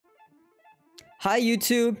Hi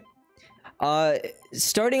YouTube.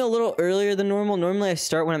 Starting a little earlier than normal. Normally I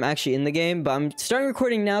start when I'm actually in the game, but I'm starting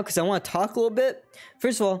recording now because I want to talk a little bit.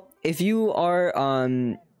 First of all, if you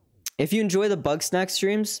enjoy the Bug Snack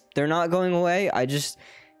streams, they're not going away.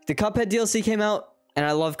 The Cuphead DLC came out, and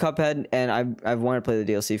I love Cuphead, and I've wanted to play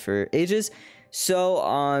the DLC for ages. So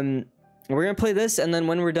we're gonna play this, and then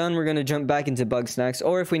when we're done, we're gonna jump back into Bug Snacks,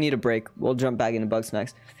 or if we need a break, we'll jump back into Bug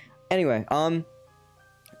Snacks. Anyway,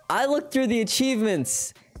 I looked through the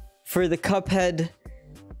achievements for the Cuphead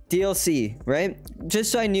DLC, right?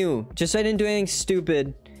 Just so I knew, just so I didn't do anything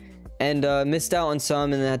stupid and missed out on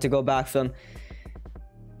some and then had to go back for them.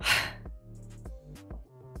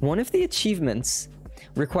 One of the achievements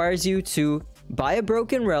requires you to buy a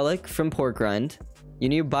broken relic from Porkrind. You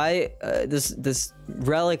need to buy this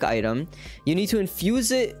relic item. You need to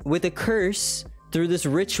infuse it with a curse through this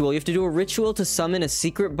ritual. You have to do a ritual to summon a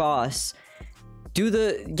secret boss.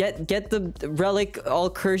 Get the relic all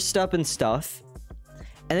cursed up and stuff,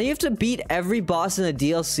 and then you have to beat every boss in the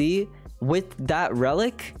DLC with that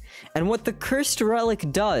relic. And what the cursed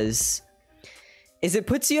relic does is it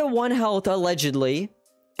puts you at 1 health allegedly,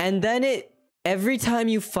 and then every time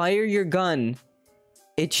you fire your gun,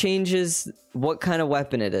 it changes what kind of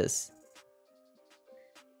weapon it is.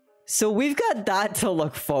 So we've got that to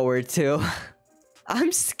look forward to.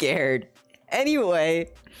 I'm scared. Anyway,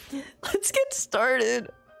 let's get started.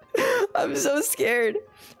 I'm so scared.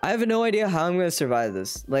 I have no idea how I'm gonna survive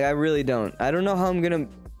this. Like, I really don't. I don't know how I'm gonna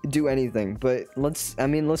do anything, but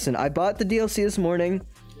listen, I bought the DLC this morning.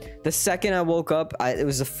 The second I woke up, it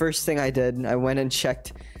was the first thing I did. I went and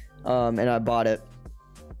checked, and I bought it.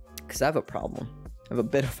 Because I have a problem. I have a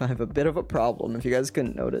bit of a problem, if you guys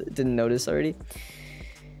didn't notice already.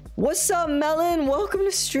 What's up, Melon? Welcome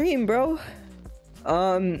to stream, bro.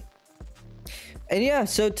 And yeah,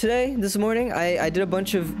 so this morning, I did a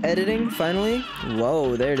bunch of editing, finally.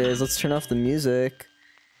 Whoa, there it is. Let's turn off the music.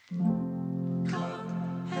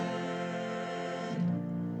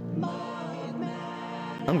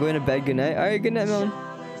 I'm going to bed. Good night. Alright, good night, Melon.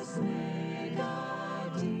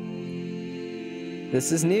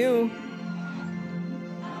 This is new.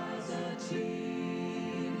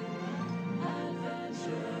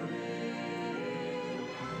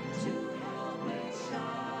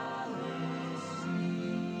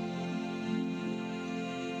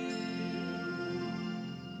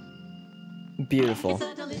 Beautiful.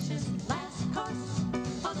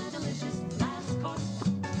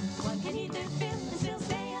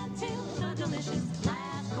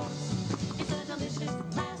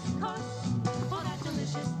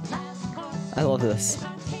 I love this.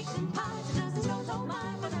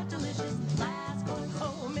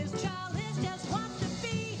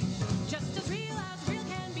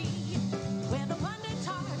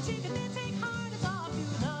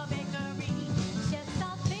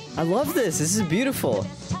 I love this. This is beautiful.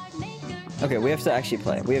 Okay, we have to actually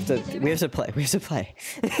play. We have to play.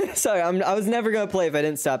 Sorry, I was never gonna play if I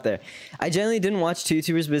didn't stop there. I generally didn't watch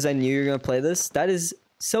YouTubers because I knew you were gonna play this. That is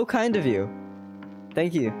so kind of you.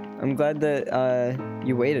 Thank you. I'm glad that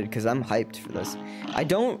you waited, because I'm hyped for this. I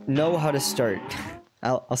don't know how to start.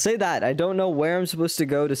 I'll say that. I don't know where I'm supposed to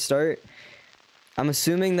go to start. I'm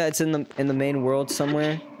assuming that it's in the main world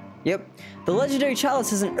somewhere. Yep. The legendary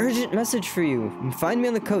chalice has an urgent message for you. Find me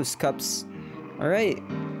on the coast, Cups. Alright.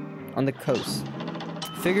 On the coast.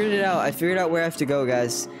 Figured it out. I figured out where I have to go,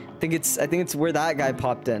 guys. I think it's where that guy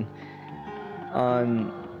popped in.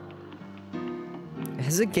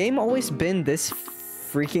 Has the game always been this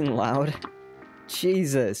freaking loud?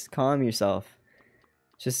 Jesus, calm yourself.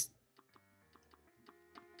 Just...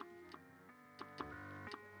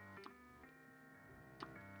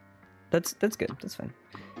 That's good. That's fine.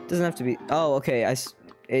 Doesn't have to be. Oh, okay.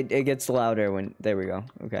 It gets louder when. There we go.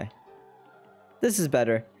 Okay. This is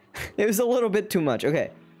better. It was a little bit too much.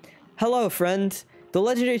 Okay. Hello, friend. The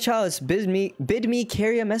legendary chalice bid me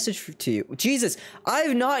carry a message to you. Jesus,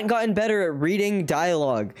 I've not gotten better at reading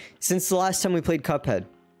dialogue since the last time we played Cuphead.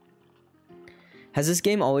 Has this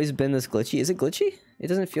game always been this glitchy? Is it glitchy? It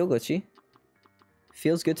doesn't feel glitchy.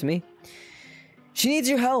 Feels good to me. She needs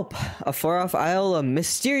your help. A far-off isle, a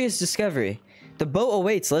mysterious discovery. The boat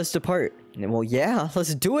awaits. Let us depart. Well, yeah,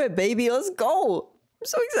 let's do it, baby. Let's go. I'm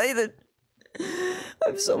so excited. I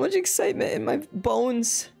have so much excitement in my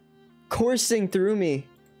bones coursing through me.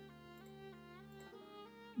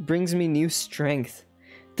 Brings me new strength.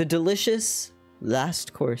 The delicious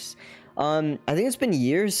last course. I think it's been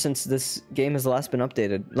years since this game has last been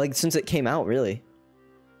updated. Like, since it came out, really.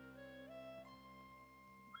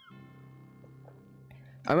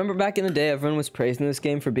 I remember back in the day, everyone was praising this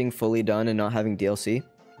game for being fully done and not having DLC.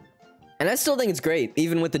 And I still think it's great,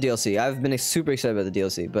 even with the DLC. I've been super excited about the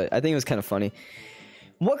DLC, but I think it was kind of funny.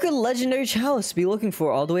 What could Legendary Chalice be looking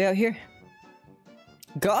for all the way out here?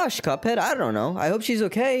 Gosh, Cuphead, I don't know. I hope she's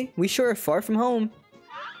okay. We sure are far from home.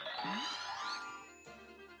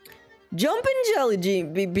 Jumpin'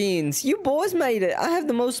 jelly beans, you boys made it. I have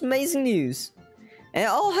the most amazing news. And it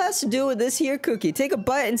all has to do with this here cookie. Take a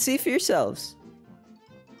bite and see for yourselves.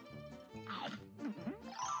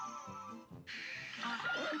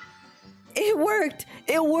 It worked!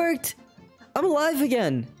 It worked! I'm alive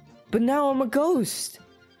again. But now I'm a ghost.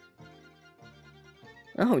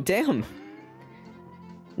 Oh, damn.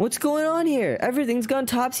 What's going on here? Everything's gone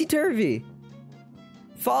topsy-turvy.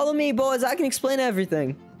 Follow me, boys. I can explain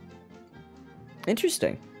everything.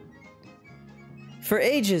 Interesting. For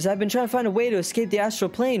ages, I've been trying to find a way to escape the astral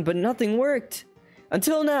plane, but nothing worked.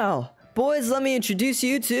 Until now. Boys, let me introduce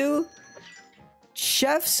you to...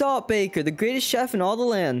 Chef Saltbaker, the greatest chef in all the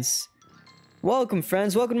lands. Welcome,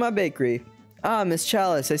 friends. Welcome to my bakery. Ah, Miss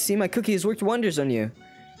Chalice, I see my cookie has worked wonders on you.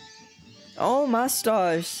 Oh, my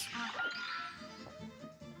stars.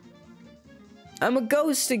 I'm a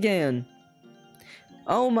ghost again.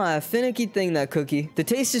 Oh my, finicky thing, that cookie. The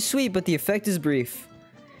taste is sweet, but the effect is brief.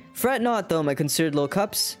 Fret not, though, my considered little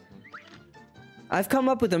cups. I've come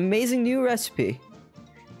up with an amazing new recipe.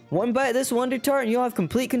 One bite of this Wonder Tart and you'll have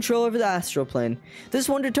complete control over the astral plane. This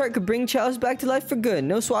Wonder Tart could bring Chalice back to life for good.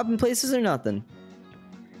 No swapping places or nothing.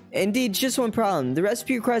 Indeed, just one problem. The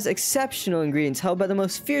recipe requires exceptional ingredients held by the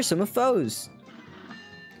most fearsome of foes.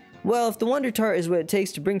 Well, if the Wonder Tart is what it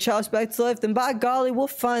takes to bring Chalice back to life, then by golly, we'll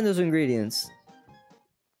find those ingredients.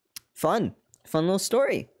 Fun. Fun little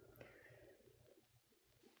story.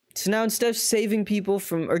 So now instead of saving people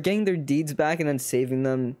from, or getting their deeds back and then saving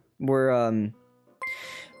them, we're,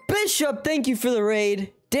 Bishop, thank you for the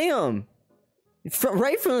raid. Damn.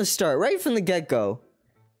 Right from the start, right from the get-go.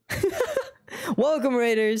 Welcome,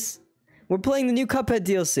 raiders. We're playing the new Cuphead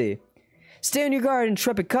DLC. Stay on your guard,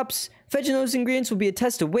 intrepid cups. Fetching those ingredients will be a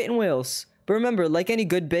test of wit and wills. But remember, like any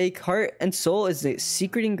good bake, heart and soul is the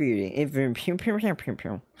secret ingredient.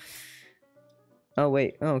 Oh,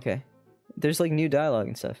 wait. Oh, okay. There's like new dialogue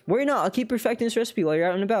and stuff. Worry not, I'll keep perfecting this recipe while you're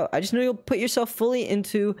out and about. I just know you'll put yourself fully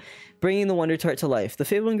into bringing the Wonder Tart to life. The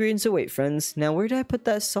fabled ingredients await, friends. Now, where did I put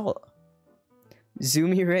that salt?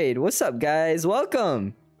 Zoomy raid. What's up, guys?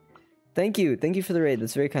 Welcome. Thank you. Thank you for the raid.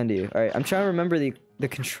 That's very kind of you. Alright, I'm trying to remember the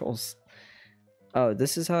controls. Oh,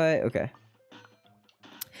 this is how I... Okay.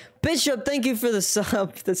 Bishop, thank you for the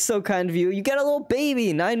sub. That's so kind of you. You got a little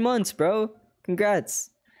baby. 9 months, bro. Congrats.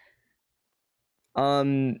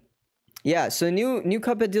 Yeah, so new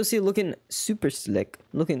Cuphead DLC looking super slick.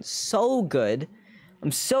 Looking so good.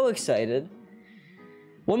 I'm so excited.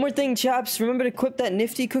 One more thing, chaps. Remember to equip that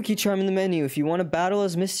nifty cookie charm in the menu if you want to battle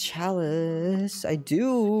as Miss Chalice. I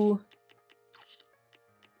do.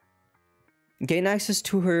 Gain access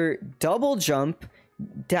to her double jump,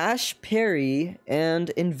 dash parry,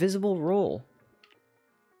 and invisible roll.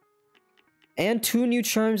 And 2 new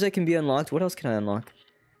charms that can be unlocked. What else can I unlock?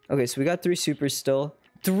 Okay, so we got 3 supers still.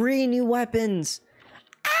 3 new weapons!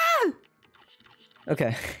 Ah!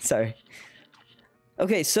 Okay, sorry.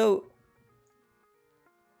 Okay, so...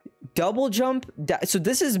 Double jump... So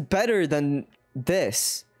this is better than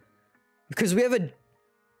this. Because we have a...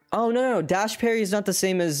 Oh, no. Dash parry is not the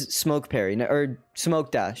same as smoke parry. Or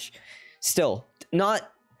smoke dash. Still,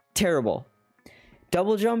 not terrible.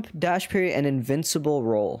 Double jump, dash parry, and invincible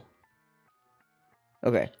roll.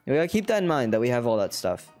 Okay, we gotta keep that in mind, that we have all that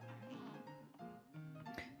stuff.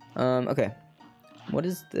 Okay. What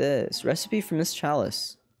is this? Recipe for Miss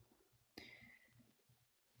Chalice.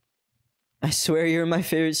 I swear you're my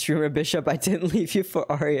favorite streamer, Bishop. I didn't leave you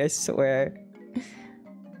for Ari, I swear.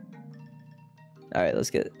 Alright, let's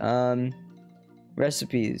get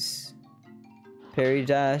recipes. Parry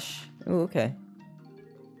dash. Oh, okay.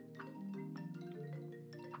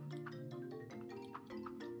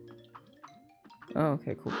 Oh,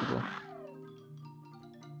 okay, cool.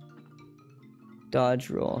 Dodge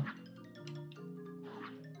roll.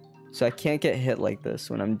 So I can't get hit like this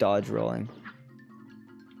when I'm dodge rolling.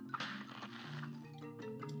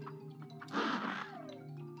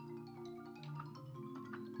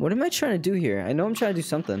 What am I trying to do here? I know I'm trying to do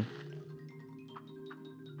something.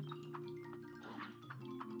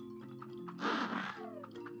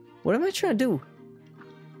 What am I trying to do?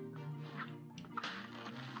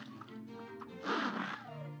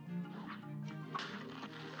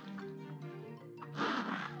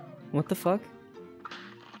 What the fuck?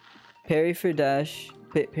 Parry for dash.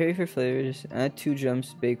 Parry for flavors. Add 2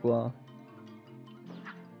 jumps. Bake wall.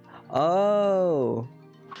 Oh.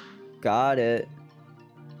 Got it.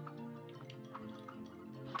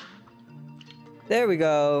 There we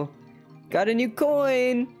go. Got a new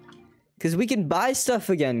coin. Because we can buy stuff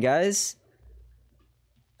again, guys.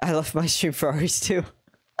 I left my stream for Ari's too.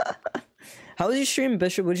 How was your stream,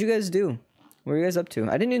 Bishop? What'd you guys do? What were you guys up to?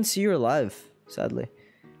 I didn't even see you were live, sadly.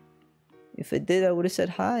 If I did, I would have said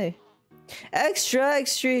hi. Extra,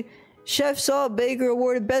 extra. Chef Salt Baker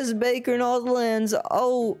awarded best baker in all the lands.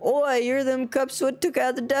 Oh, oi, you're them cups what took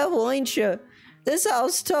out the devil, ain't ya? This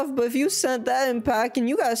house tough, but if you sent that in packing,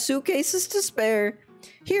 you got suitcases to spare.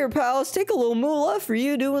 Here, pals, take a little moolah for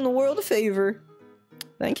you doing the world a favor.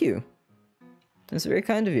 Thank you. That's very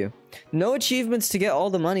kind of you. No achievements to get all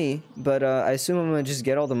the money, but I assume I'm gonna just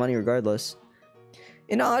get all the money regardless.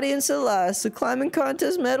 An audience at last. The climbing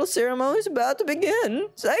contest medal ceremony is about to begin.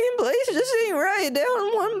 Second place just ain't right.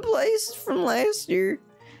 Down one place from last year.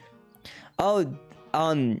 Oh,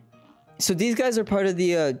 so these guys are part of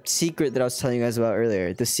the secret that I was telling you guys about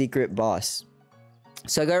earlier. The secret boss.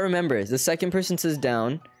 So I gotta remember, the second person says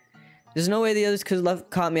down. There's no way the others could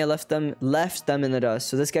have caught me. I left them in the dust.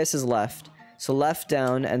 So this guy says left. So left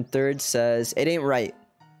down, and third says it ain't right.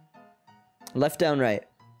 Left down right.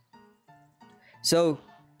 So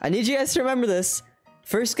I need you guys to remember this.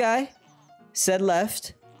 First guy said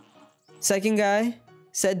left. Second guy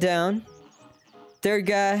said down. Third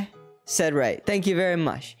guy said right. Thank you very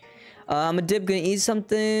much. I'm a dip, gonna eat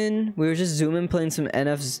something. We were just zooming, playing some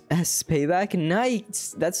NFS Payback.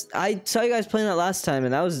 Nice. I saw you guys playing that last time,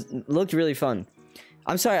 and that looked really fun.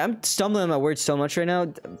 I'm sorry, I'm stumbling on my words so much right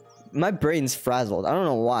now. My brain's frazzled. I don't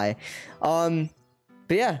know why. But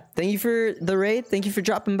yeah, thank you for the raid. Thank you for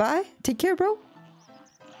dropping by. Take care, bro.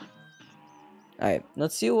 Alright,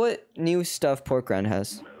 let's see what new stuff Pork Round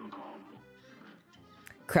has.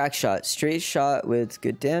 Crack shot. Straight shot with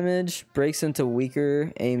good damage. Breaks into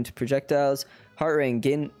weaker aimed projectiles. Heart ring.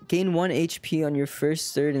 Gain 1 HP on your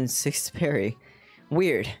first, third, and sixth parry.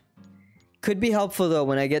 Weird. Could be helpful though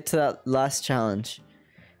when I get to that last challenge.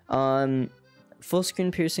 Full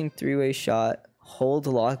screen piercing 3-way shot. Hold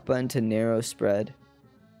lock button to narrow spread.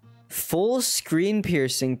 Full screen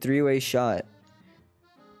piercing 3-way shot.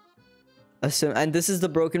 And this is the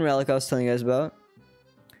broken relic I was telling you guys about.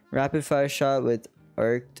 Rapid fire shot with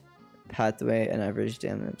arced pathway and average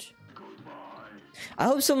damage. I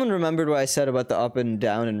hope someone remembered what I said about the up and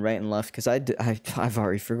down and right and left, because I've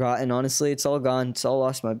already forgotten. Honestly, it's all gone. It's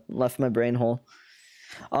all left my brain hole.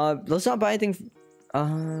 Let's not buy anything.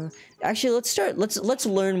 Actually, let's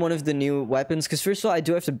learn one of the new weapons, because first of all, I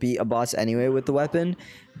do have to beat a boss anyway with the weapon,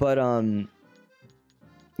 but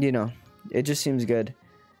you know, it just seems good.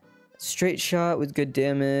 Straight shot with good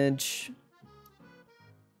damage.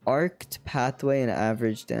 Arced pathway and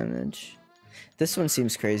average damage. This one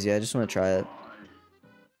seems crazy. I just want to try it.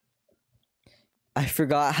 I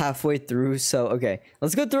forgot halfway through, so okay.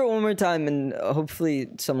 Let's go through it one more time, and hopefully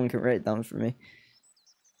someone can write it down for me.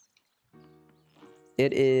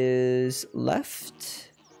 It is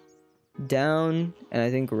left, down, and I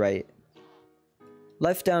think right.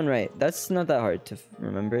 Left, down, right. That's not that hard to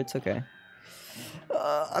remember. It's okay.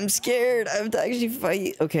 I'm scared. I have to actually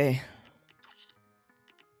fight. Okay.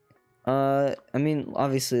 I mean,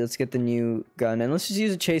 obviously, let's get the new gun, and let's just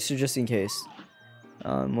use a chaser just in case.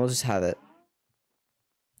 We'll just have it.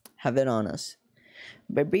 Have it on us.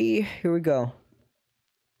 Baby, here we go.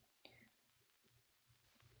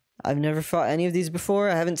 I've never fought any of these before.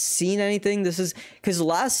 I haven't seen anything. This is... because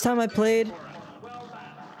last time I played...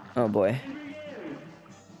 oh, boy.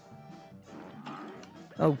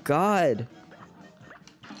 Oh, God.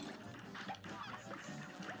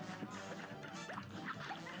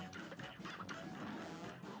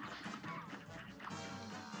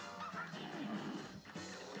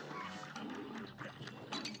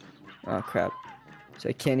 Oh, crap. So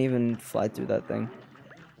I can't even fly through that thing.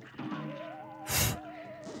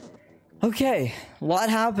 Okay, a lot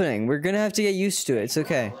happening. We're gonna have to get used to it. It's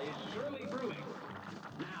okay.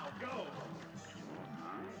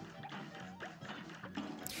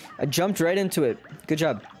 I jumped right into it. Good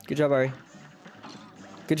job. Good job, Ari.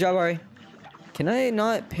 Good job, Ari. Can I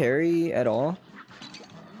not parry at all?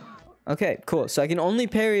 Okay, cool. So I can only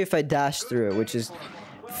parry if I dash through it, which is...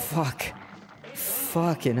 fuck.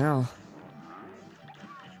 Fucking hell.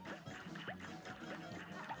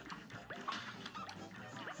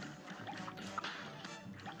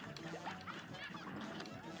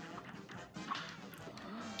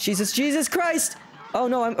 Jesus Christ! Oh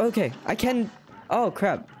no, I'm okay. I can... oh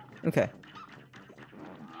crap. Okay.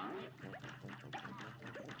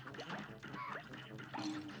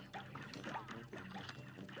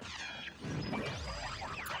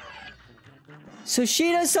 So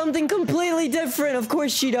she does something completely different. Of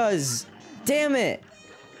course she does. Damn it.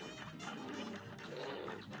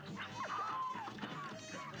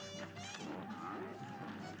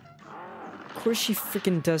 course she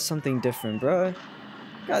freaking does something different, bro.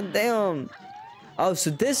 God damn. Oh, so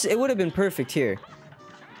this, it would have been perfect here.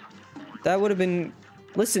 That would have been...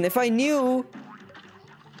 Listen, if I knew...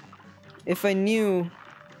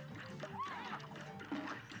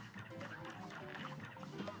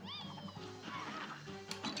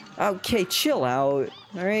 Okay, chill out.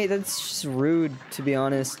 Alright, that's just rude, to be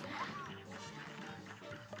honest.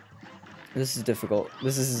 This is difficult.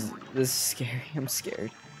 This is scary. I'm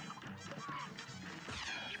scared.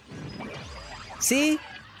 See?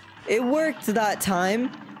 It worked that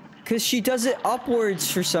time. Because she does it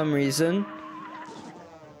upwards for some reason.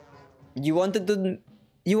 You wanted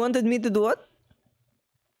me to do what?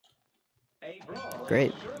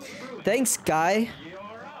 Great. Thanks, guy.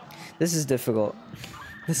 This is difficult.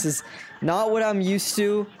 This is not what I'm used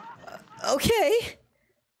to. Okay.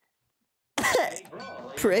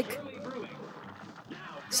 Prick.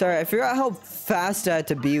 Sorry, I forgot how fast I had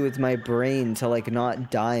to be with my brain to, like, not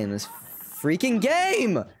die in this freaking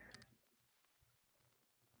game!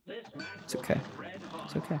 It's okay.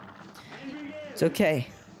 It's okay. It's okay.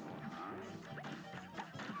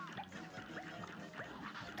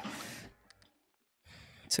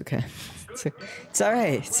 It's okay. It's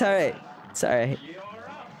alright. It's alright. It's alright.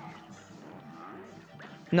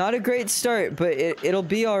 Not a great start, but it'll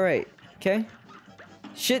be alright. Okay?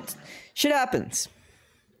 Shit happens.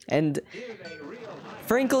 And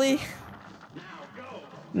frankly,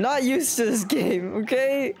 not used to this game,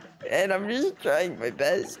 okay? And I'm just trying my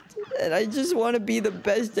best. And I just want to be the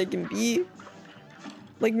best I can be.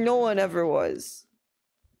 Like no one ever was.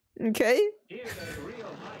 Okay?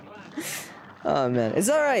 Oh man, it's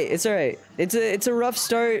alright, it's alright. It's a rough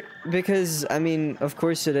start because, I mean, of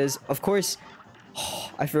course it is. Of course,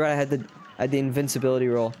 oh, I forgot I had the invincibility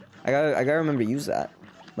roll. I gotta remember to use that.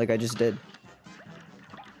 Like I just did.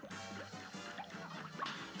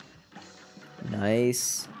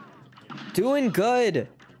 Nice. Doing good.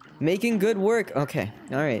 Making good work. Okay.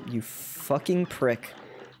 Alright, you fucking prick.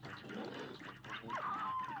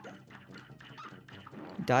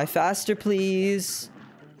 Die faster, please.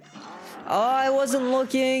 Oh, I wasn't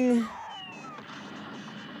looking.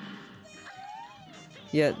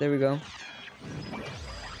 Yeah, there we go.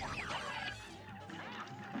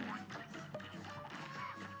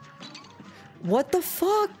 What the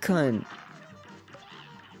fuck, cunt?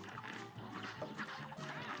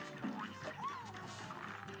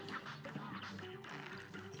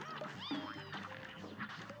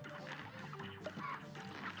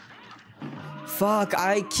 Fuck,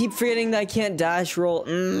 I keep forgetting that I can't dash roll.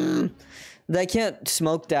 That I can't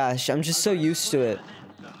smoke dash. I'm just so used to it.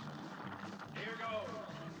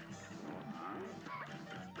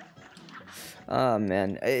 Oh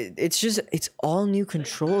man, it's all new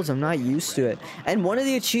controls. I'm not used to it. And one of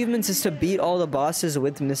the achievements is to beat all the bosses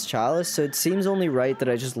with Miss Chalice, so it seems only right that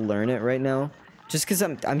I just learn it right now. Just because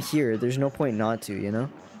I'm here, there's no point not to, you know?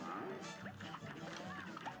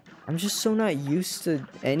 I'm just so not used to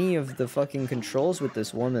any of the fucking controls with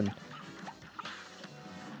this woman.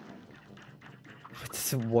 With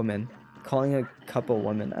this woman. Calling a cup a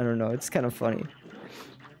woman. I don't know, it's kind of funny.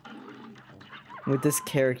 With this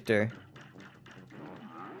character.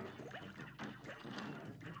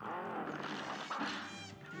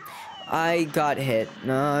 I got hit.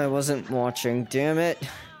 No, I wasn't watching. Damn it.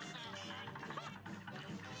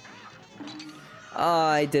 Oh,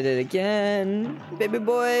 I did it again. Baby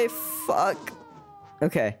boy, fuck.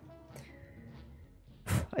 Okay.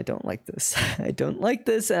 I don't like this. I don't like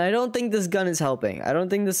this, and I don't think this gun is helping. I don't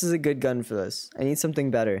think this is a good gun for this. I need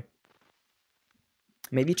something better.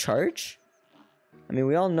 Maybe charge? I mean,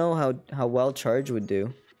 we all know how well charge would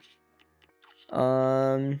do.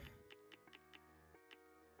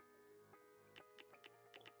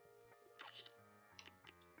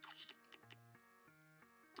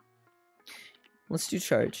 Let's do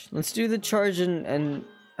charge. Let's do the charge and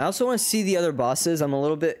I also want to see the other bosses. I'm a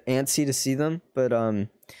little bit antsy to see them, but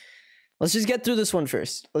let's just get through this one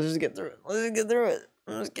first. Let's just get through it. Let's just get through it.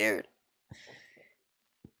 I'm scared.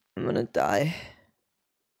 I'm gonna die.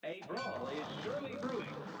 A brawl is surely brewing.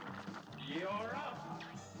 You're up.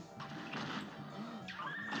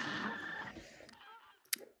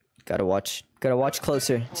 Gotta watch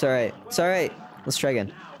closer. It's alright. It's alright. Let's try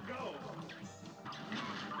again.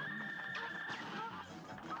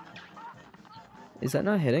 Is that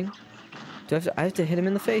not hitting? I have to hit him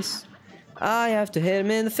in the face. I have to hit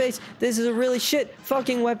him in the face. This is a really shit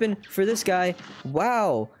fucking weapon for this guy.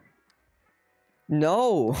 Wow.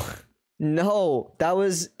 No. No. That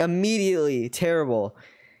was immediately terrible.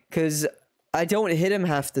 Because I don't hit him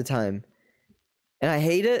half the time. And I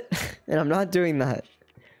hate it. And I'm not doing that.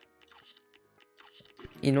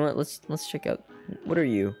 You know what? Let's check out. What are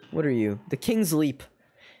you? What are you? The King's Leap.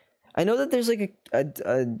 I know that there's like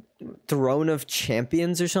a throne of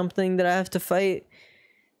champions or something that I have to fight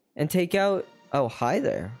and take out. Oh, hi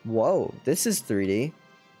there. Whoa, this is 3D.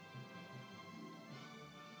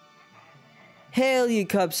 Hail, ye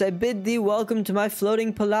cups, I bid thee welcome to my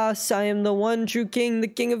floating palace. I am the one true king, the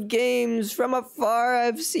king of games. From afar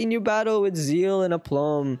I've seen you battle with zeal and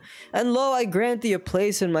aplomb. And lo, I grant thee a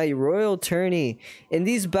place in my royal tourney. In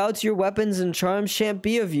these bouts your weapons and charms shan't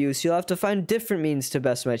be of use. You'll have to find different means to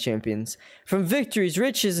best my champions. From victories,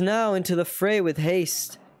 riches now, into the fray with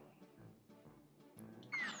haste.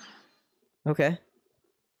 Okay.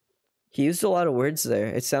 He used a lot of words there.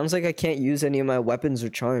 It sounds like I can't use any of my weapons or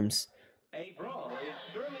charms. A brawl is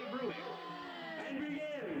surely brewing, and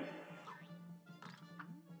begin!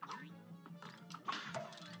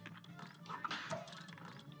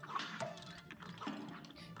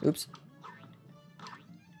 Oops.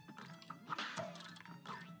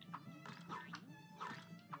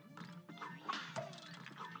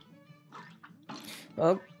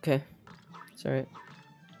 Okay. It's alright.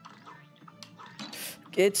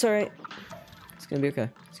 It's alright. It's gonna be okay.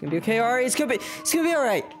 It's gonna be okay. Alright, it's gonna be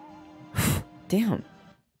alright. Damn.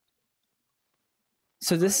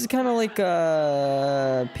 So this is kind of like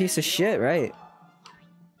a piece of shit, right?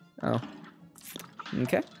 Oh.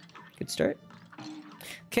 Okay. Good start.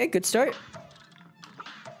 Okay, good start.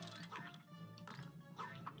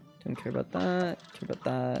 Don't care about that. Care about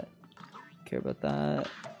that. Care about that.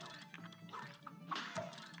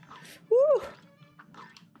 Woo!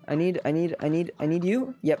 I need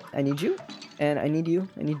you. Yep, I need you. And I need you.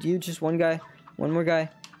 I need you. Just one guy. One more guy.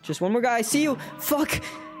 Just one more guy. I see you. Fuck.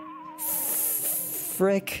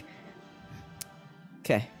 Frick.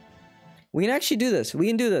 Okay. We can actually do this. We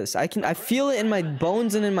can do this. I feel it in my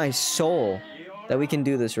bones and in my soul that we can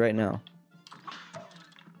do this right now.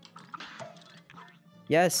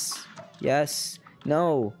 Yes. Yes.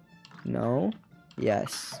 No. No.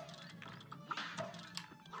 Yes.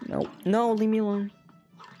 No. No, leave me alone.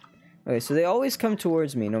 Okay, so they always come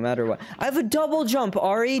towards me no matter what. I have a double jump,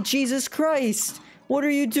 Ari. Jesus Christ. What are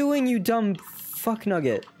you doing, you dumb fuck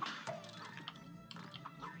nugget?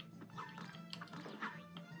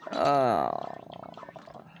 I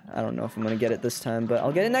don't know if I'm gonna get it this time, but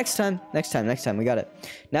I'll get it next time. Next time, we got it.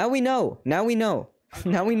 Now we know. Now we know.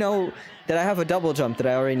 Now we know that I have a double jump that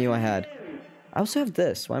I already knew I had. I also have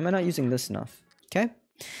this. Why am I not using this enough? Okay.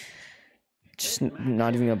 Just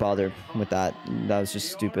not even gonna bother with that. That was just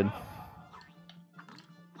stupid.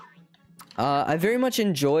 I very much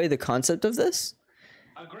enjoy the concept of this.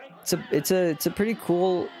 It's a pretty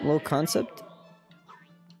cool little concept.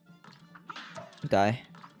 Die.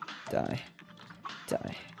 Die.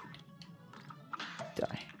 Die.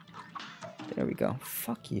 Die. There we go.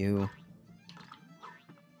 Fuck you.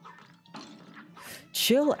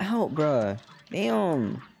 Chill out, bruh.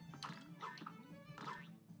 Damn.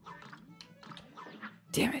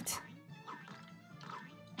 Damn it.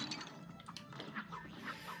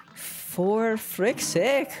 For frick's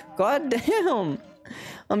sake. God damn.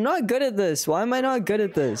 I'm not good at this. Why am I not good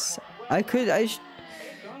at this?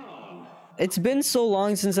 It's been so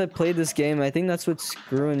long since I played this game. I think that's what's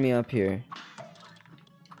screwing me up here.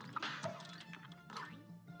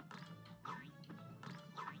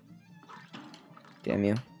 Damn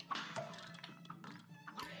you.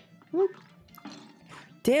 Whoop.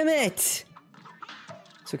 Damn it!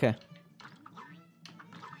 It's okay.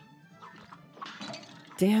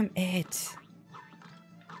 Damn it.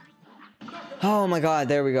 Oh my god,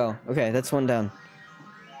 there we go. Okay, that's one down.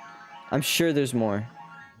 I'm sure there's more.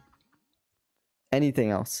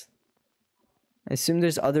 Anything else? I assume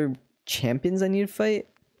there's other champions I need to fight.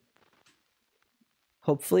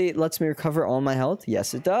 Hopefully it lets me recover all my health.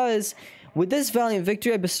 Yes, it does. With this valiant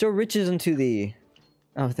victory, I bestow riches unto thee.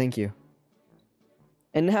 Oh, thank you.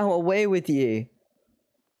 And now away with ye.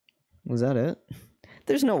 Was that it?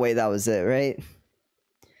 There's no way that was it, right?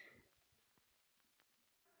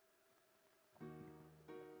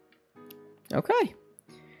 Okay.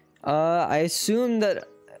 I assume that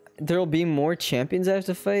there'll be more champions I have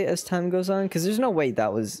to fight as time goes on, because there's no way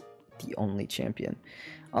that was the only champion.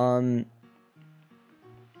 I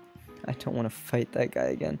don't want to fight that guy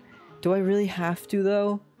again. Do I really have to,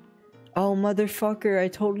 though? Oh, motherfucker, I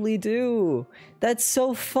totally do. That's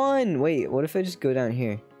so fun. Wait, what if I just go down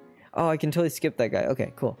here? Oh, I can totally skip that guy.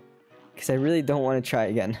 Okay, cool. Because I really don't want to try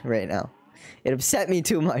again right now. It upset me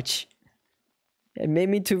too much. It made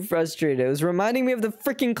me too frustrated. It was reminding me of the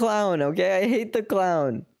freaking clown, okay? I hate the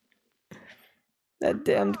clown. That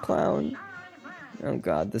damned clown. Oh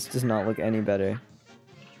god, this does not look any better.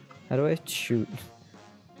 How do I shoot?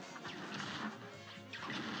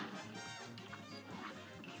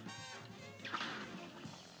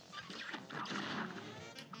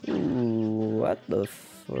 What the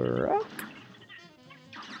fuck?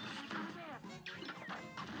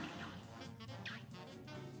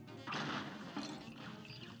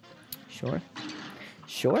 Sure.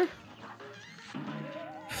 Sure?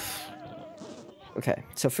 Okay,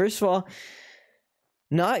 so first of all,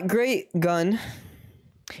 not great gun.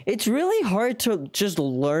 It's really hard to just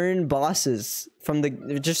learn bosses from the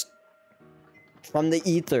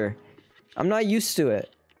ether. I'm not used to it.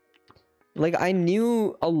 Like, I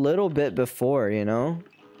knew a little bit before, you know?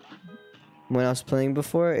 When I was playing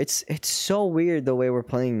before. It's so weird the way we're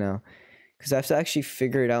playing now. Because I have to actually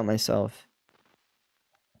figure it out myself.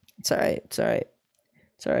 It's alright, it's alright.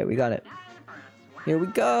 It's alright, we got it. Here we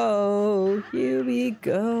go! Here we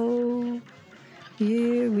go!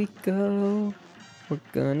 Here we go! We're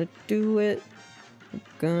gonna do it! We're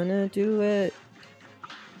gonna do it!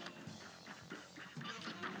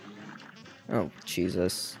 Oh,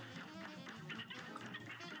 Jesus.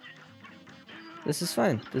 This is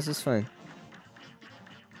fine. This is fine.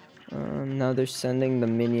 Now they're sending the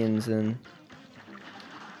minions in.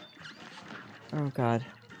 Oh, God.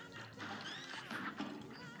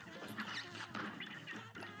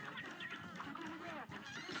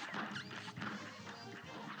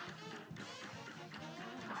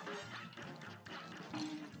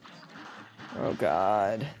 Oh,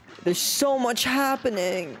 God. There's so much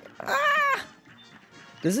happening! Ah!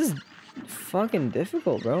 This is fucking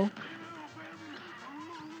difficult, bro.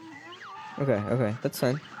 Okay, okay, that's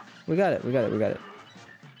fine. We got it, we got it, we got it.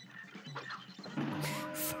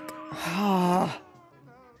 Ah.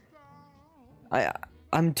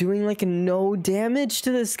 I'm doing like no damage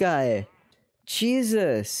to this guy.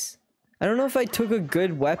 Jesus. I don't know if I took a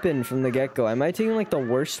good weapon from the get-go. I might take like the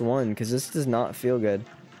worst one, because this does not feel good.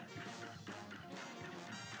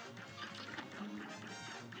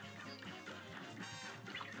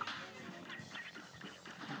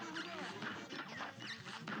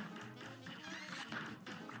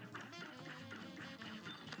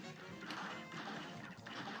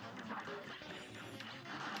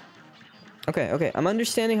 Okay, okay, I'm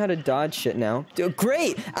understanding how to dodge shit now. Dude,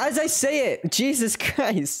 great! As I say it! Jesus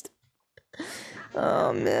Christ!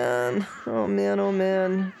 Oh, man. Oh, man, oh,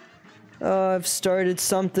 man. I've started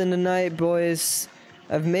something tonight, boys.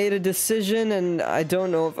 I've made a decision, and I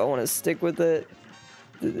don't know if I want to stick with it.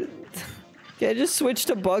 Can I just switch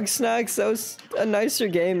to Bug Snacks? That was a nicer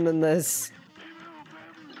game than this.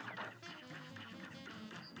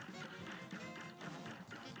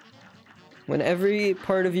 When every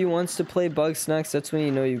part of you wants to play Bug Snacks, that's when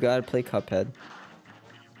you know you gotta play Cuphead.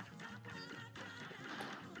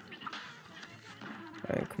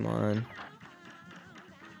 Alright, come on.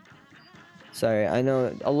 Sorry, I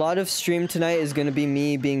know a lot of stream tonight is gonna be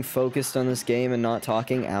me being focused on this game and not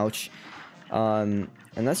talking. Ouch. And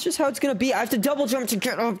that's just how it's gonna be. I have to double jump to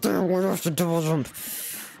get up there. I have to double jump.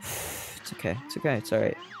 It's okay. It's okay. It's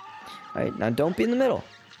alright. Alright, now don't be in the middle.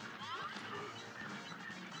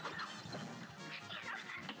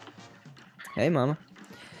 Hey, mama.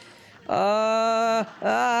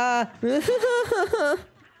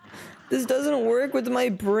 This doesn't work with my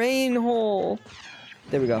brain hole.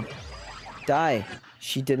 There we go. Die.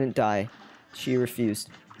 She didn't die. She refused.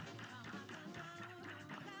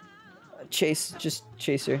 Chase. Just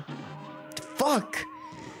chase her. Fuck!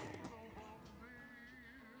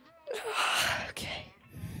 Okay.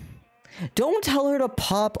 Don't tell her to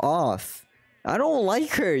pop off. I don't like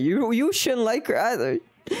her. You shouldn't like her either.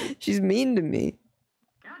 She's mean to me.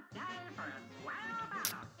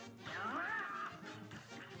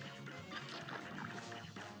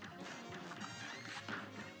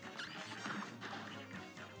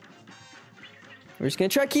 We're just gonna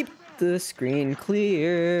try to keep the screen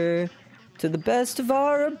clear to the best of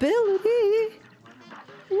our ability.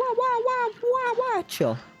 Wah, wah, wah, wah, wah.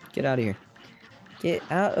 Chill. Get out of here. Get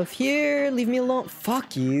out of here. Leave me alone.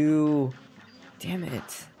 Fuck you. Damn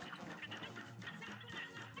it.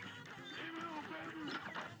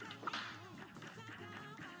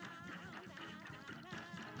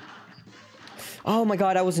 Oh my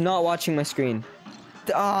god, I was not watching my screen.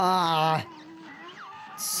 Ah!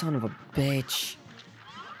 Son of a bitch.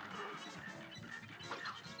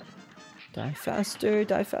 Die faster,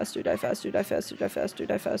 die faster, die faster, die faster, die faster,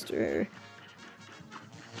 die faster.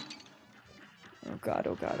 Oh god,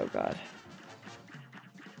 oh god, oh god.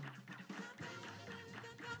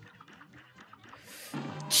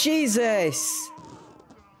 Jesus!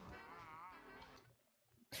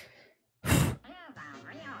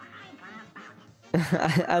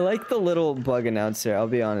 I like the little bug announcer, I'll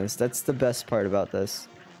be honest. That's the best part about this.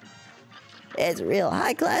 It's a real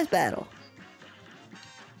high-class battle.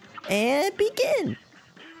 And begin!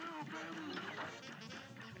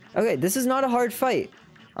 Okay, this is not a hard fight.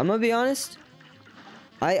 I'm gonna be honest.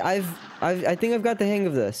 I think I've got the hang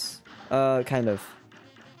of this. Kind of.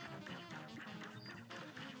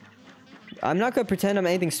 I'm not gonna pretend I'm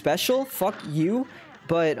anything special. Fuck you.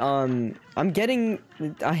 But, I'm getting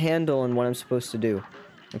a handle on what I'm supposed to do.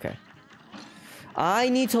 Okay. I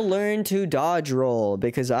need to learn to dodge roll,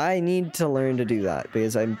 because I need to learn to do that,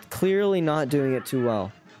 because I'm clearly not doing it too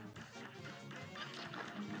well.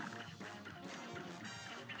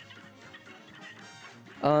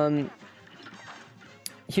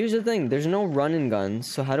 Here's the thing, there's no run and guns,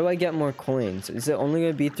 so how do I get more coins? Is it only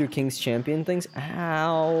gonna be through King's Champion things?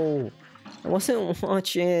 Ow! I wasn't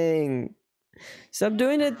watching! Stop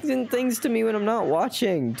doing things to me when I'm not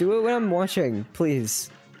watching! Do it when I'm watching, please.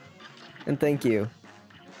 And thank you.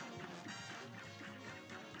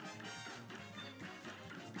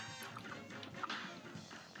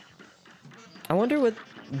 I wonder what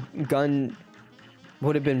gun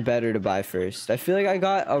would have been better to buy first. I feel like I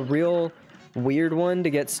got a real weird one to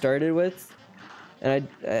get started with, and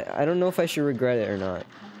I don't know if I should regret it or not.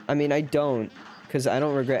 I mean, I don't, because I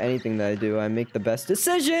don't regret anything that I do. I make the best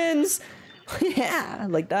decisions. Yeah,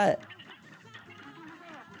 like that.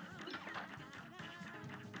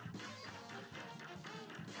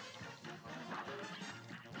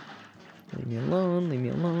 Leave me alone, leave me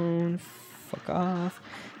alone. Fuck off.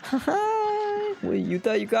 Haha. Well, you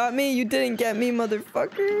thought you got me? You didn't get me,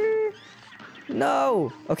 motherfucker.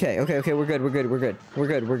 No. Okay, okay, okay, we're good, we're good, we're good. We're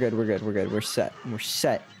good, we're good, we're good, we're good. We're set. We're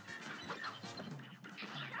set.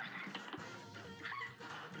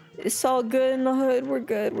 It's all good in the hood. We're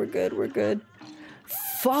good, we're good, we're good.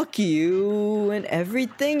 Fuck you and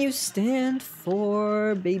everything you stand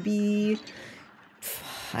for, baby.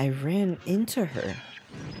 I ran into her.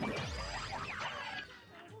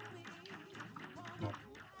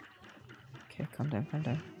 Okay, calm down, calm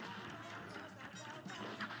down.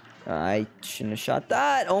 I shouldn't have shot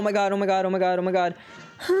that. Oh my god, oh my god, oh my god, oh my god.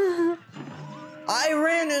 I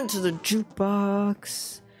ran into the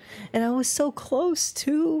jukebox. And I was so close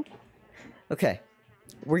too. Okay.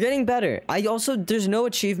 We're getting better. There's no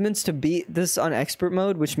achievements to beat this on expert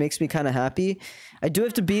mode, which makes me kind of happy. I do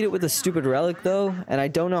have to beat it with a stupid relic though, and I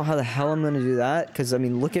don't know how the hell I'm going to do that, because I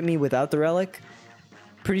mean, look at me without the relic.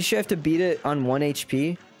 Pretty sure I have to beat it on 1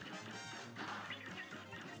 HP.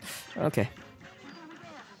 Okay.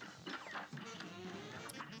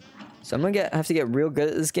 So I'm gonna have to get real good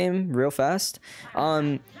at this game real fast.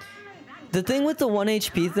 The thing with the 1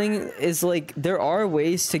 HP thing is, like, there are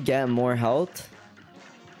ways to get more health.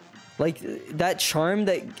 Like, that charm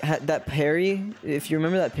that parry, if you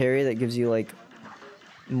remember that parry that gives you, like,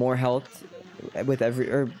 more health with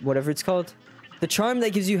or whatever it's called. The charm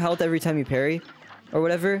that gives you health every time you parry, or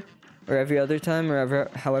whatever, or every other time, or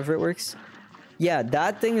however it works. Yeah,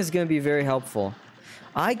 that thing is gonna be very helpful.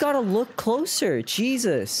 I gotta look closer.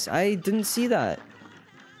 Jesus, I didn't see that.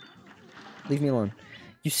 Leave me alone.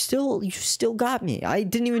 You still got me. I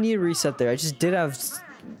didn't even need a reset there. I just did have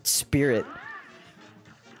spirit.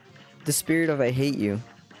 The spirit of I hate you.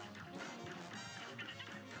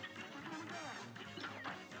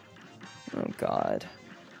 Oh god.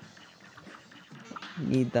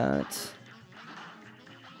 Need that.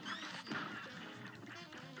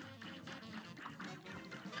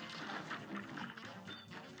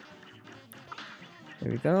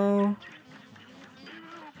 There we go.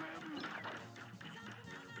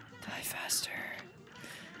 Die faster.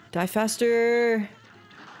 Die faster.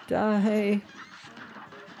 Die.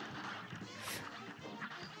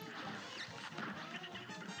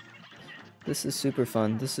 This is super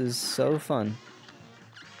fun. This is so fun.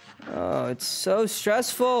 Oh, it's so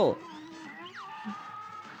stressful.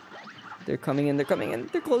 They're coming in. They're coming in.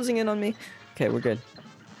 They're closing in on me. Okay, we're good.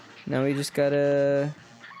 Now we just gotta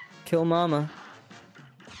kill Mama.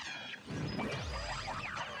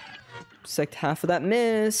 It's like half of that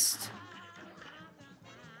missed.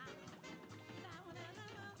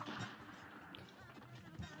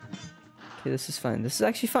 Okay, this is fine. This is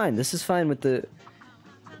actually fine. This is fine with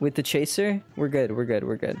the chaser. We're good. We're good.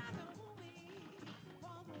 We're good.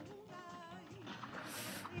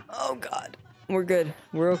 Oh god. We're good.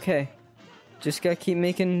 We're okay. Just gotta keep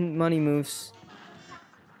making money moves.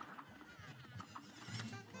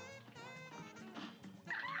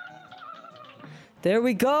 There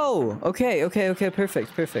we go! Okay, okay, okay,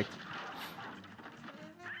 perfect, perfect.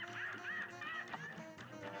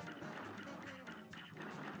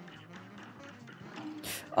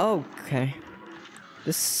 Okay.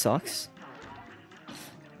 This sucks.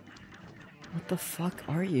 What the fuck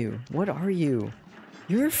are you? What are you?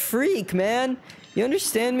 You're a freak, man! You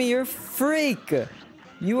understand me? You're a freak!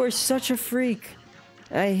 You are such a freak!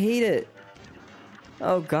 I hate it.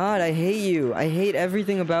 Oh god, I hate you. I hate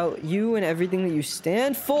everything about you and everything that you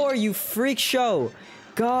stand for, you freak show.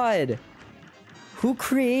 God. Who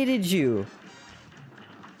created you?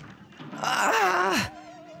 Ah!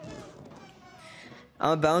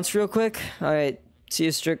 I'll bounce real quick. Alright. See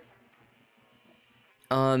you, Strick.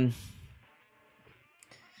 We're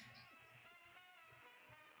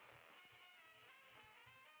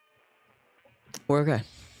okay.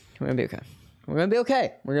 We're gonna be okay. We're gonna be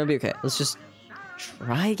okay. We're gonna be okay. Let's just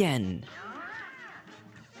try again.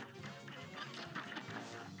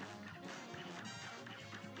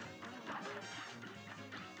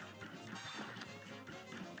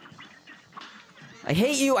 I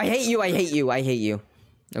hate you. I hate you. I hate you. I hate you.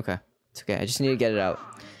 Okay. It's okay. I just need to get it out.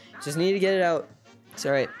 Just need to get it out. It's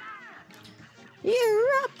alright. You're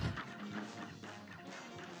up.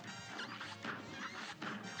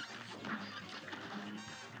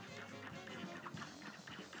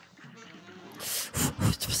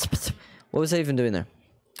 What was I even doing there?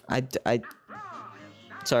 It's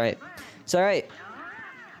alright. It's alright.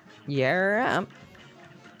 Yeah.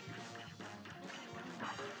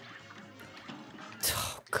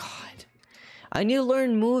 Oh, God. I need to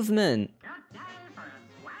learn movement.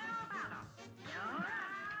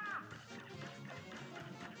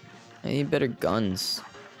 I need better guns.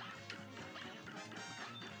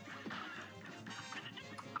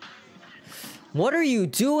 What are you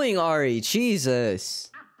doing, Ari? Jesus.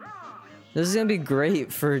 This is gonna be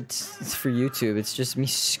great for YouTube. It's just me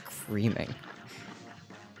screaming.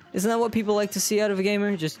 Isn't that what people like to see out of a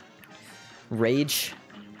gamer? Just rage?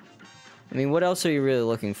 I mean, what else are you really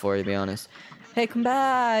looking for, to be honest? Hey, come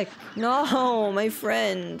back! No, my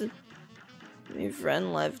friend. My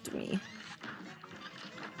friend left me.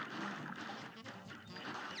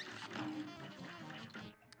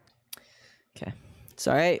 Okay. It's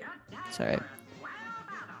alright. It's alright.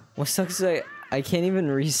 What sucks is I can't even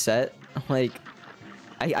reset. Like,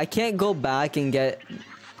 I can't go back and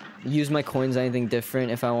use my coins on anything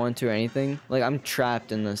different if I want to or anything. Like, I'm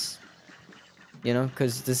trapped in this. You know?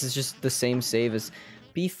 Because this is just the same save as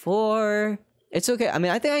before. It's okay. I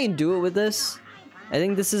mean, I think I can do it with this. I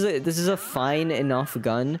think this is a fine enough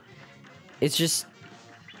gun. It's just,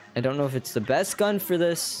 I don't know if it's the best gun for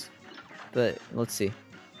this, but let's see.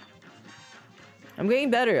 I'm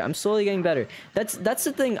getting better. I'm slowly getting better. That's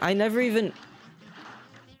the thing. I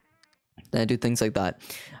do things like that.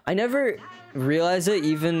 I never realized it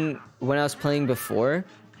even when I was playing before,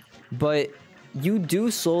 but you do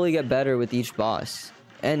slowly get better with each boss.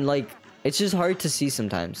 And like, it's just hard to see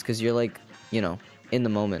sometimes because you're like, you know, in the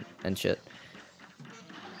moment and shit.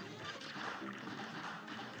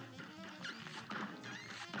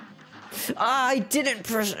 I didn't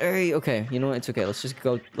press A. Okay, you know what? It's okay. Let's just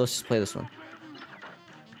go. Let's just play this one.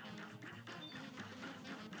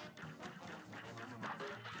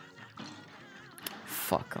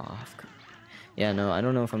 Fuck off. Yeah, no, I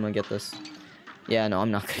don't know if I'm gonna get this. Yeah, no,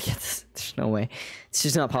 I'm not gonna get this. There's no way. It's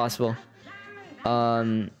just not possible.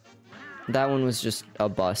 That one was just a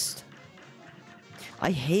bust.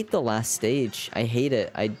 I hate the last stage. I hate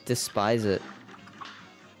it. I despise it.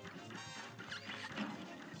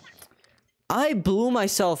 I blew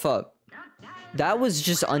myself up. That was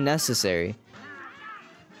just unnecessary.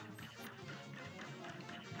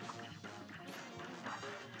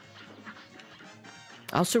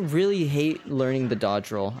 I also really hate learning the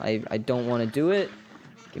dodge roll. I don't want to do it.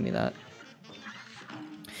 Give me that.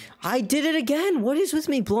 I did it again! What is with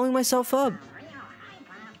me blowing myself up?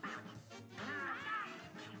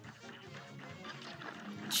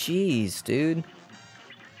 Jeez, dude.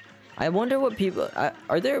 I wonder what people...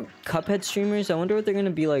 are there Cuphead streamers? I wonder what they're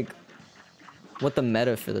gonna be like... what the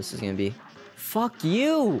meta for this is gonna be. Fuck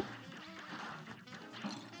you!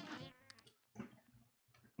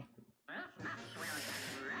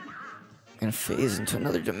 I'm gonna phase into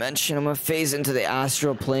another dimension. I'm gonna phase into the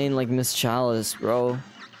astral plane like Miss Chalice, bro.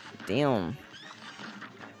 Damn.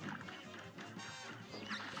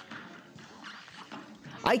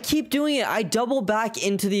 I keep doing it. I double back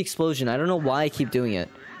into the explosion. I don't know why I keep doing it.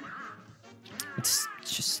 It's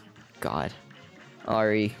just... God.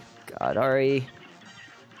 Ari. God, Ari.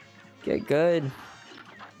 Get good.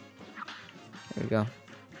 There we go.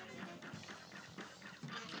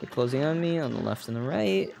 They're closing on me on the left and the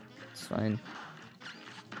right. It's fine.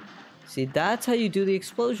 See, that's how you do the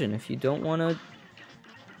explosion if you don't want to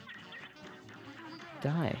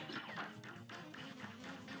die.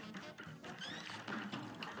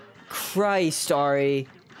 Christ, Ari.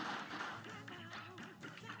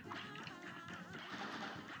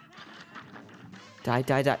 Die,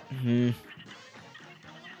 die, die.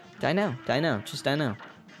 Die now. Die now. Just die now.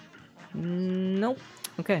 Nope.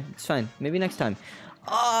 Okay, it's fine. Maybe next time.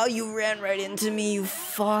 Oh, you ran right into me, you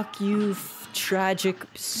fuck, you tragic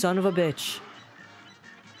son of a bitch.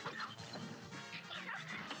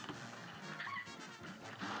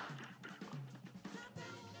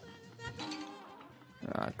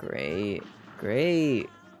 Ah, great. Great.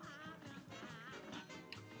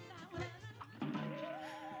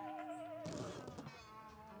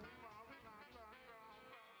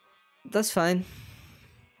 That's fine.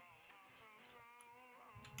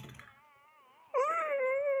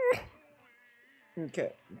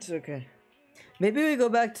 Okay, it's okay. Maybe we go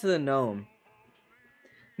back to the gnome.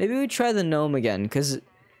 Maybe we try the gnome again, because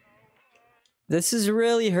this is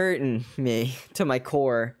really hurting me to my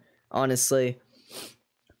core, honestly.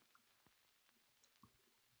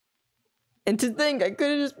 And to think, I could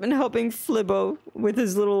have just been helping Flibbo with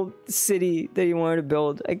his little city that he wanted to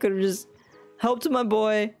build. I could have just helped my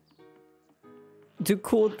boy do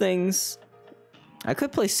cool things. I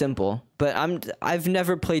could play simple, but I've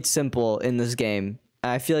never played simple in this game.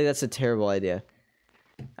 I feel like that's a terrible idea.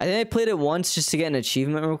 I think I played it once just to get an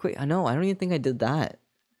achievement real quick. I know, I don't even think I did that.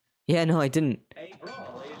 Yeah, no, I didn't. A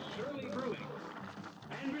brawl is surely brewing.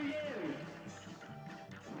 And begin.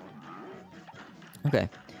 Okay.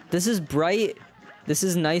 This is bright. This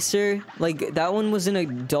is nicer. Like, that one was in a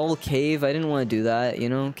dull cave. I didn't want to do that, you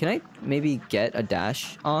know? Can I maybe get a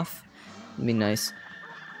dash off? That'd be nice.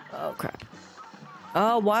 Oh, crap.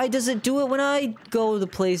 Oh, why does it do it when I go to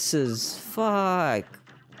places? Fuck.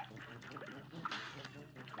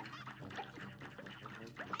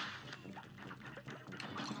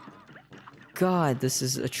 God, this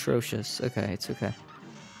is atrocious. Okay, it's okay.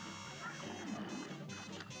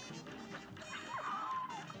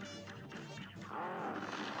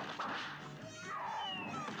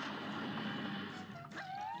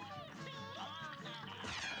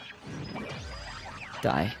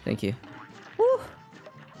 Die. Thank you. Woo!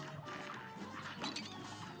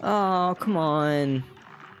 Oh, come on.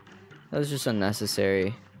 That was just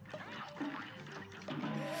unnecessary.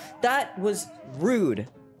 That was rude.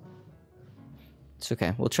 It's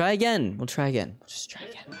okay. We'll try again. We'll try again. We'll just try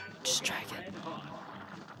again. Just try again.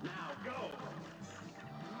 Now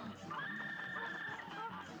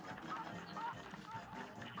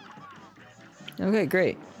go. Okay,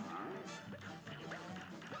 great.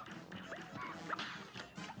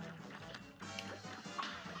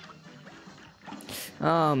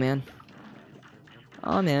 Oh, man.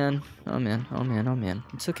 Oh, man. Oh, man. Oh, man. Oh, man.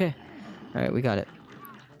 It's okay. Alright, we got it.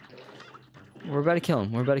 We're about to kill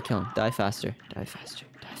him. We're about to kill him. Die faster. Die faster.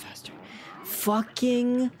 Die faster.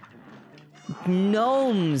 Fucking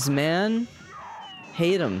gnomes, man.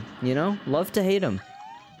 Hate them, you know? Love to hate them.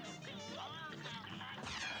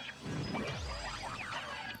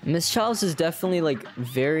 Miss Chalice is definitely, like,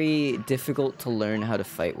 very difficult to learn how to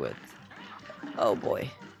fight with. Oh, boy.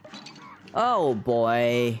 Oh,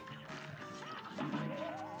 boy.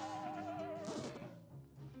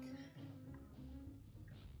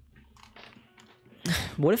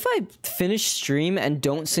 What if I finish stream and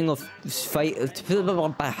don't fight?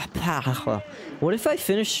 What if I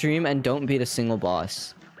finish stream and don't beat a single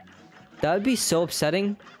boss? That would be so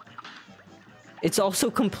upsetting. It's also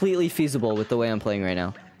completely feasible with the way I'm playing right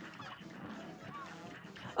now.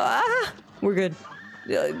 Ah! We're good.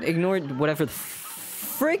 Ignore whatever the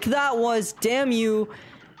frick that was. Damn you.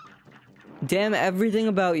 Damn everything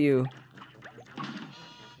about you.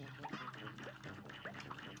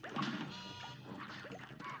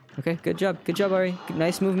 Okay, good job. Good job, Ari.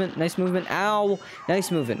 Nice movement. Nice movement. Ow!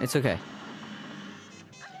 Nice movement. It's okay.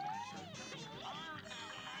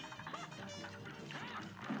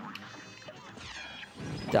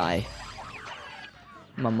 Die.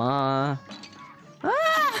 Mama.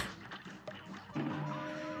 Ah!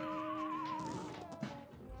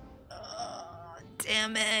 Oh,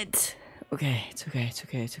 damn it. Okay, it's okay. It's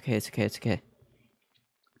okay. It's okay. It's okay. It's okay.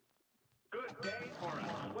 Good day for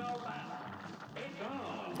us. Well done. It's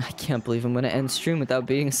on. I can't believe I'm gonna end stream without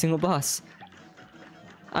beating a single boss.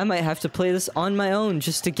 I might have to play this on my own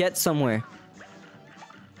just to get somewhere.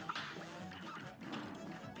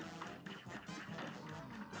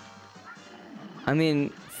 I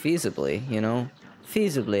mean, feasibly, you know?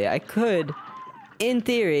 Feasibly, I could, in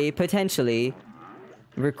theory, potentially,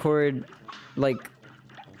 record, like,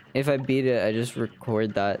 if I beat it, I just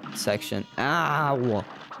record that section. Ow!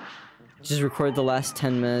 Just record the last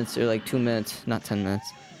 10 minutes, or like 2 minutes, not 10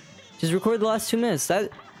 minutes. Just record the last 2 minutes. That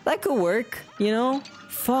could work, you know?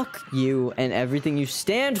 Fuck you and everything you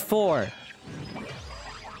stand for.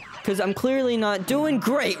 Because I'm clearly not doing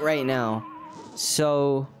great right now.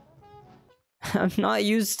 So I'm not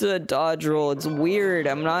used to a dodge roll. It's weird.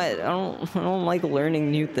 I don't like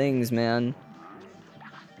learning new things, man.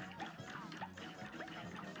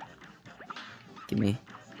 Gimme.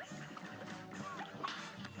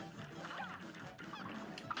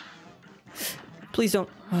 Please don't.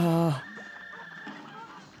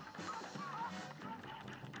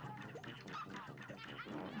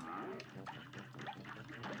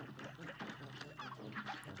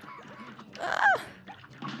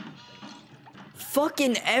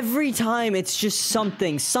 Fucking every time it's just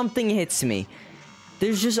something hits me.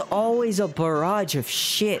 There's just always a barrage of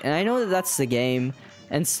shit, and I know that that's the game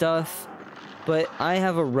and stuff, but I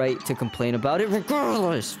have a right to complain about it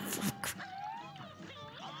regardless. Fuck.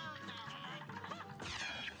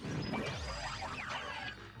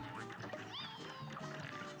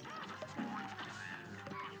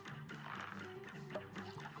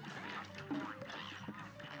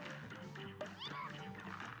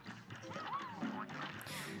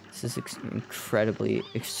 This is incredibly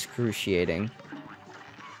excruciating.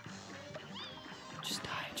 Just die,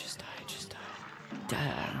 just die, just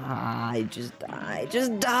die.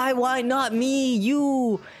 Just die. Why not me?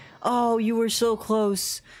 You! Oh, you were so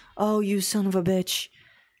close. Oh, you son of a bitch.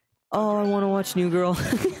 Oh, I want to watch New Girl.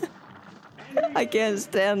 I can't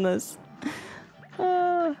stand this.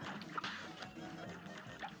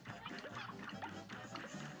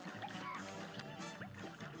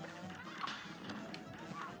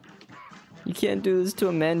 You can't do this to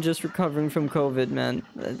a man just recovering from COVID, man.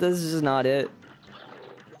 This is not it.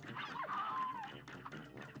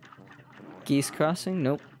 Geese crossing?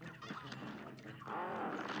 Nope.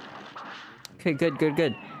 Okay,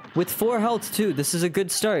 good. With 4 health, too. This is a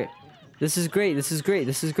good start. This is great. Let's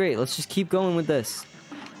just keep going with this.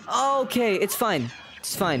 Okay, it's fine.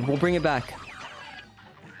 It's fine. We'll bring it back.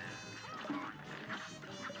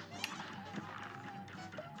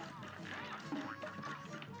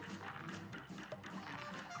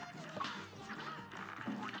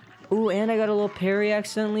 Ooh, and I got a little parry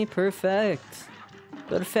accidentally. Perfect.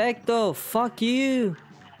 Perfecto. Fuck you.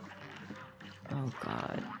 Oh,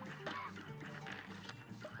 God.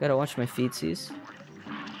 Gotta watch my feetsies.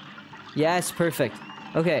 Yes, perfect.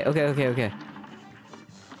 Okay.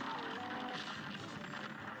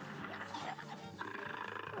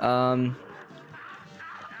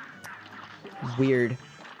 Weird.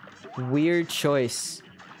 Weird choice.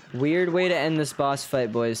 Weird way to end this boss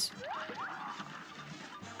fight, boys.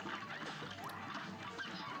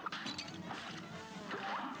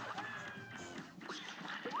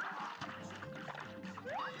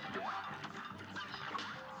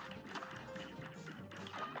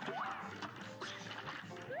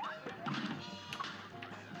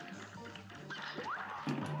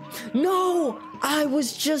 No! I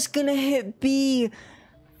was just gonna hit B.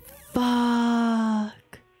 Fuck.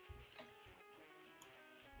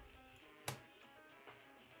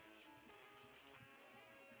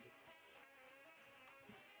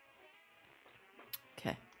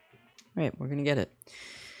 Okay. Alright, we're gonna get it.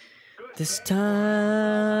 This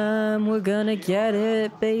time, we're gonna get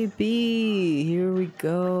it, baby. Here we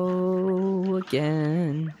go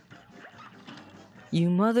again. You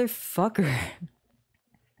motherfucker.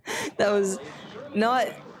 That was not...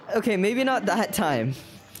 Okay, maybe not that time.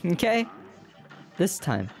 Okay? This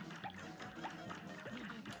time.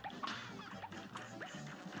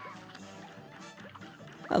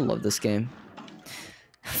 I love this game.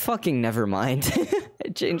 Fucking never mind. I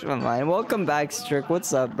changed my mind. Welcome back, Strick.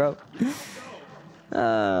 What's up, bro?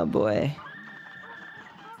 Oh, boy.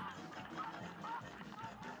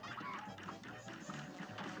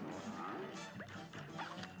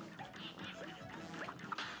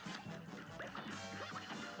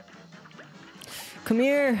 Come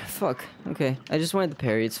here. Fuck. Okay. I just wanted the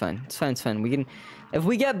parry. It's fine. It's fine. We can... If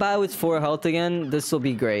we get by with 4 health again, this will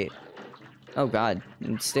be great. Oh, God.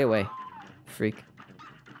 Stay away. Freak.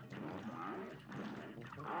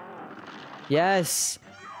 Yes!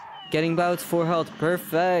 Getting by with 4 health.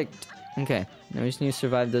 Perfect! Okay. Now we just need to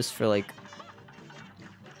survive this for, like...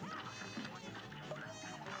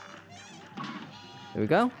 There we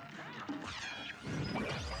go.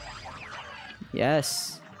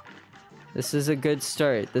 Yes. This is a good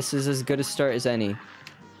start. This is as good a start as any.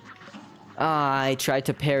 Ah, I tried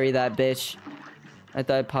to parry that bitch. I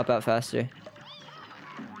thought I'd pop out faster.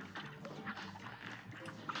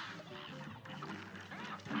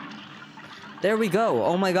 There we go.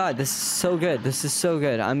 Oh my god, this is so good. This is so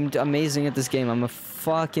good. I'm amazing at this game. I'm a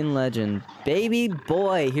fucking legend. Baby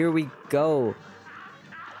boy, here we go.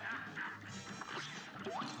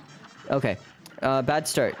 Okay. Bad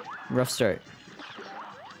start. Rough start.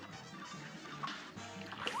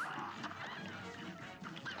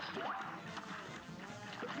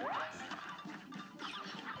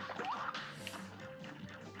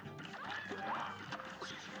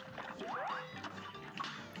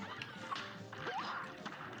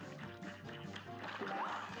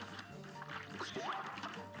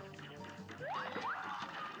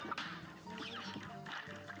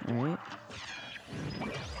 Alright.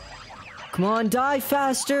 Come on, die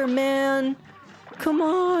faster, man! Come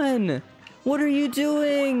on! What are you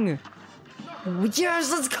doing?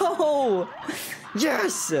 Yes, let's go!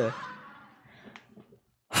 Yes!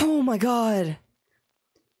 Oh my god!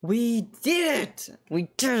 We did it! We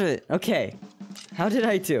did it! Okay. How did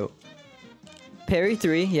I do? Parry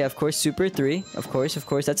 3. Yeah, of course. Super 3. Of course, of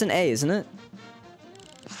course. That's an A, isn't it?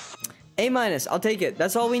 A minus. I'll take it.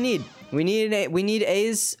 That's all we need. We need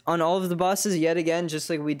A's on all of the bosses yet again, just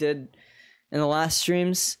like we did in the last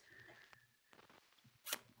streams.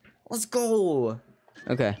 Let's go!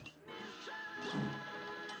 Okay.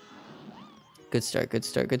 Good start, good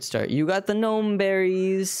start, good start. You got the gnome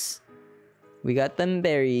berries. We got them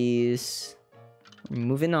berries. We're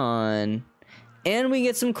moving on. And we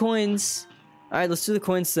get some coins. Alright, let's do the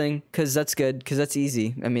coins thing, because that's good, because that's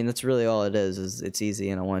easy. I mean, that's really all it is it's easy,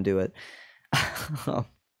 and I want to do it.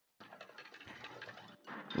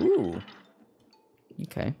 Ooh.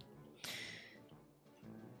 Okay.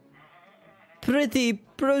 Pretty,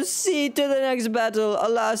 proceed to the next battle.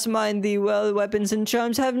 Alas, mind thee well, weapons and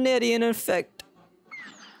charms have nary an effect.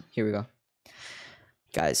 Here we go.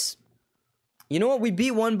 Guys. You know what? We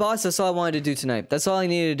beat one boss. That's all I wanted to do tonight. That's all I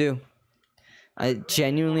needed to do. I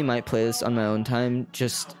genuinely might play this on my own time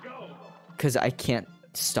just because I can't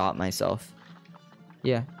stop myself.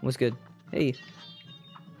 Yeah, what's good? Hey.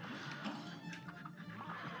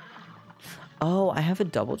 Oh, I have a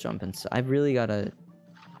double jump inside. I really gotta...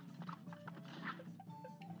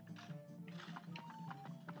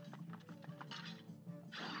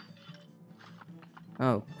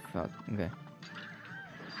 Oh, fuck. Okay.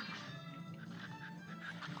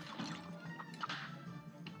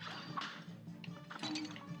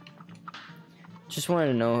 Just wanted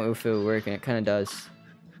to know if it would work, and it kind of does.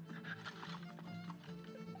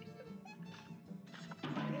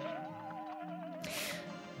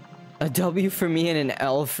 A W for me and an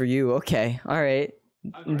L for you. Okay, all right.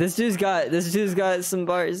 This dude's got some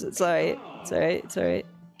bars. It's alright. It's alright. It's alright.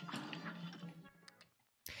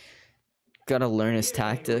 Gotta learn his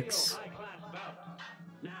tactics.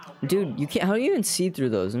 Dude, you can't. How do you even see through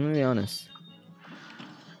those? I'm gonna be honest.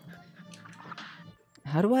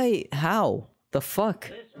 How do I? How? The fuck?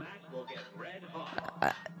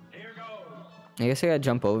 I guess I gotta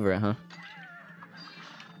jump over it, huh?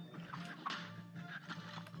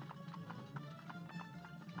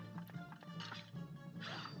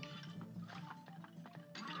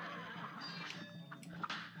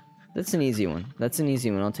 That's an easy one. That's an easy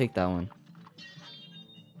one. I'll take that one.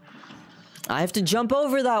 I have to jump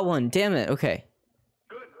over that one. Damn it. Okay.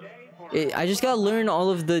 I just gotta learn all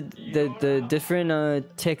of the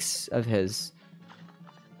different ticks of his.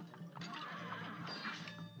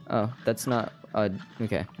 Oh, that's not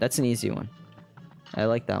okay. That's an easy one. I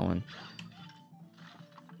like that one.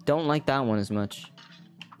 Don't like that one as much.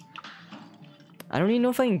 I don't even know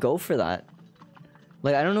if I can go for that.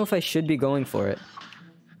 Like, I don't know if I should be going for it.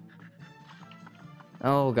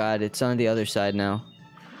 Oh god, it's on the other side now.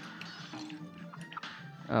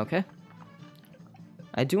 Okay.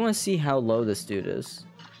 I do want to see how low this dude is.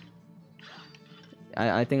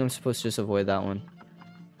 I think I'm supposed to just avoid that one.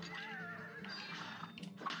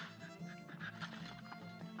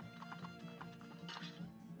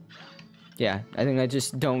 Yeah, I think I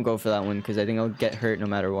just don't go for that one because I think I'll get hurt no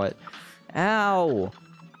matter what. Ow!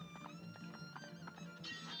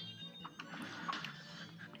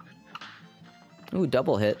 Ooh,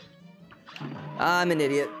 double hit. I'm an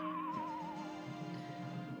idiot.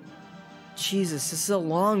 Jesus, this is a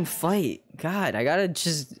long fight. God, I gotta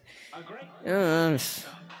just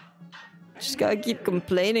gotta keep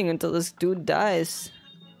complaining until this dude dies.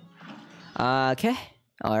 Okay.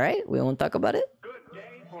 Alright, we won't talk about it. Good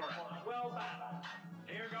game for a 12 battle.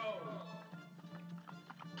 Here goes.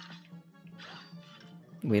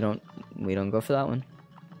 We don't go for that one.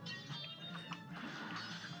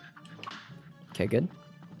 Okay, good.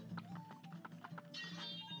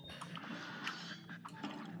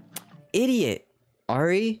 Idiot!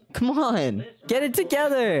 Ari, come on! Get it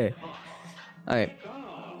together! Alright.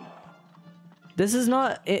 This is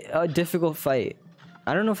not a difficult fight.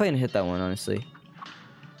 I don't know if I can hit that one, honestly.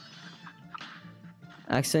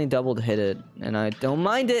 I accidentally doubled hit it, and I don't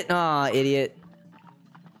mind it! Aw, idiot.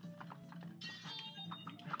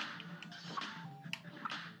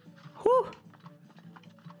 Whew!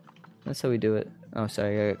 That's how we do it. Oh,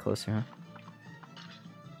 sorry, I gotta get closer, huh?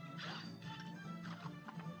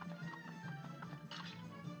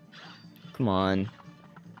 Come on.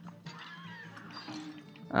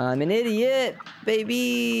 I'm an idiot,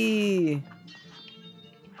 baby!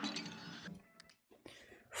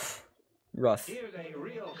 Rough. Here's a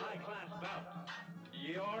real high-class bout.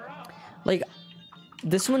 You're up. Like,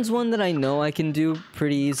 this one's one that I know I can do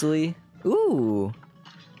pretty easily. Ooh.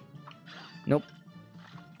 Nope.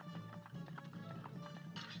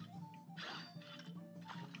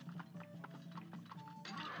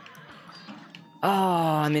 Oh,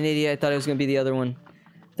 I'm an idiot. I thought it was gonna be the other one.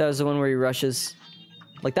 That was the one where he rushes.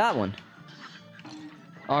 Like that one.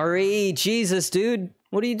 Ari, Jesus, dude.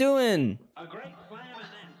 What are you doing? A great slam and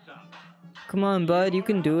then some. Come on, bud. You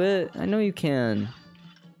can do it. I know you can.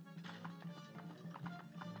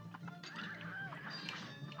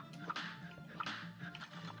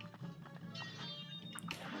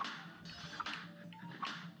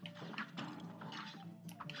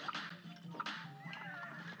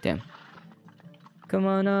 Damn. Come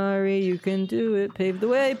on, Ari, you can do it. Pave the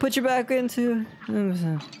way. Put your back into.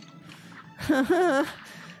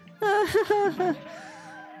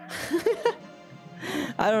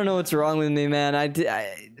 I don't know what's wrong with me, man.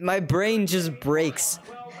 My brain just breaks.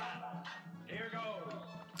 Well done. Here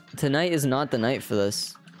goes. Tonight is not the night for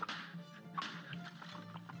this.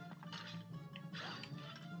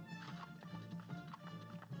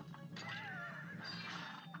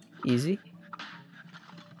 Easy.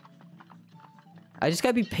 I just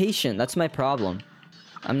gotta be patient. That's my problem.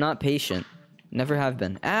 I'm not patient. Never have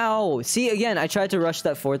been. Ow! See, again, I tried to rush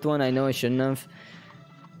that fourth one. I know I shouldn't have.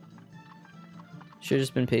 Should've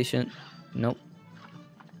just been patient. Nope.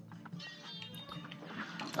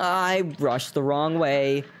 I rushed the wrong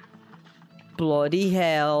way. Bloody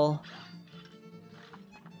hell.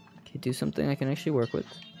 Okay, do something I can actually work with.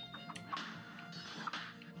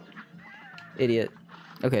 Idiot.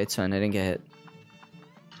 Okay, it's fine. I didn't get hit.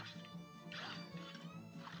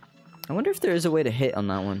 I wonder if there is a way to hit on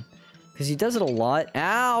that one. Because he does it a lot.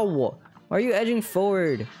 Ow! Why are you edging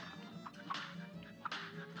forward?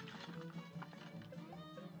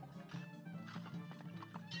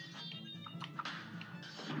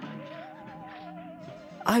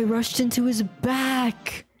 I rushed into his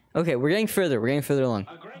back! Okay, we're getting further. We're getting further along.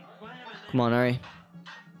 A great slam and Come on, Ari.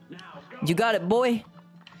 now go. You got it, boy!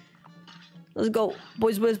 Let's go.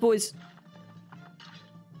 Boys, boys, boys.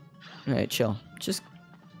 Alright, chill. Just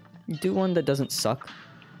do one that doesn't suck.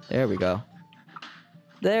 There we go.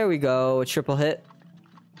 There we go. A triple hit.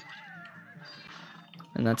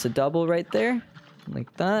 And that's a double right there.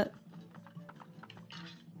 Like that.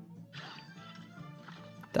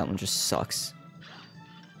 That one just sucks.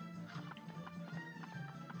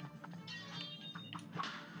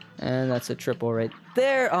 And that's a triple right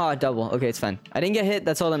there. Oh, double. Okay, it's fine. I didn't get hit.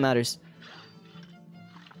 That's all that matters.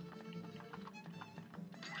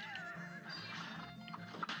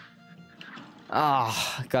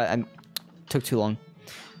 Ah, oh, God, I took too long.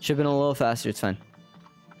 Should have been a little faster. It's fine.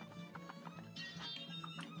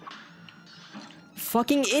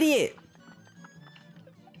 Fucking idiot!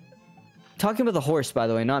 Talking about the horse, by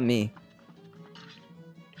the way, not me.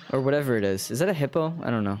 Or whatever it is. Is that a hippo? I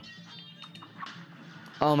don't know.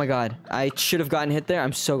 Oh my God. I should have gotten hit there.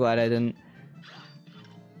 I'm so glad I didn't.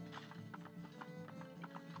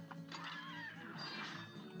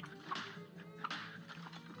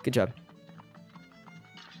 Good job.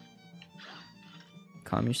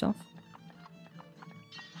 Calm yourself.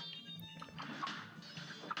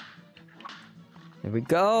 There we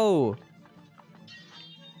go.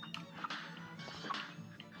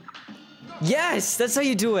 Yes, that's how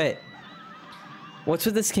you do it. What's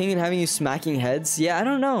with this king and having you smacking heads? Yeah, I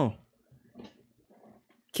don't know.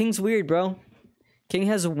 King's weird, bro. King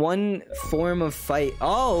has one form of fight.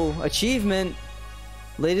 Oh, achievement.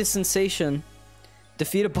 Latest sensation.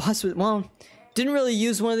 Defeat a boss with, well, didn't really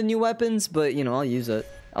use one of the new weapons, but, you know, I'll use it.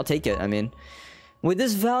 I'll take it, I mean. With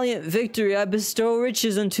this valiant victory, I bestow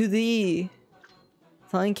riches unto thee.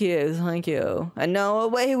 Thank you, thank you. And now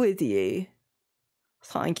away with ye.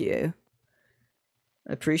 Thank you.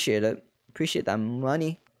 I appreciate it. Appreciate that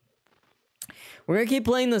money. We're gonna keep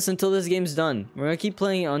playing this until this game's done. We're gonna keep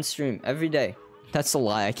playing it on stream every day. That's a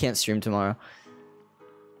lie. I can't stream tomorrow.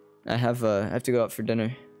 I have to go out for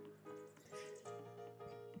dinner.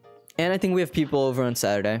 And I think we have people over on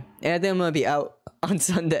Saturday. And I think I'm gonna be out on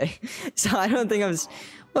Sunday. So I don't think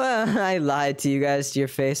well, I lied to you guys to your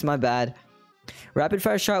face. My bad. Rapid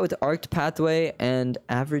fire shot with arced pathway and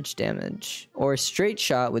average damage. Or a straight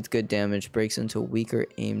shot with good damage breaks into weaker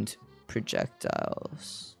aimed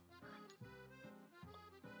projectiles.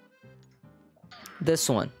 This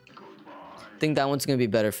one. I think that one's gonna be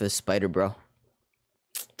better for the spider, bro.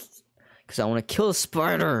 Because I want to kill a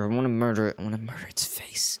spider. I want to murder it. I want to murder its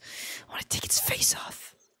face. I want to take its face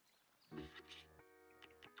off.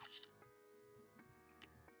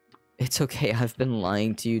 It's okay. I've been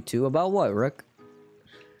lying to you too. About what, Rook?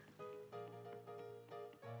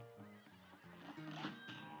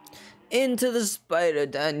 Into the spider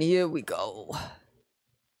den. Here we go.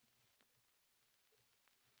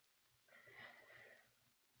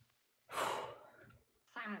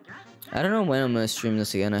 I don't know when I'm gonna stream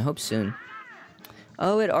this again. I hope soon.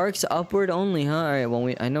 Oh, it arcs upward only, huh? Alright,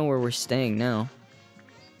 well, I know where we're staying now.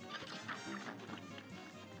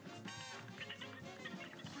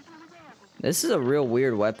 This is a real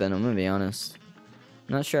weird weapon, I'm gonna be honest.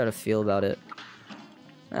 I'm not sure how to feel about it.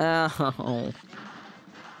 Ow.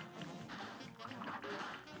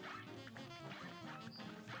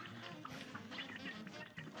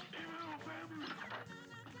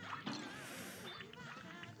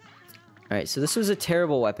 Alright, so this was a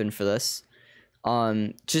terrible weapon for this.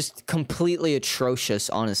 Just completely atrocious,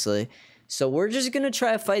 honestly. So we're just gonna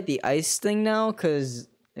try to fight the ice thing now, because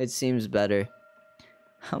it seems better.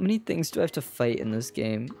 How many things do I have to fight in this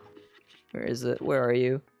game? Where is it? Where are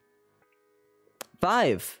you?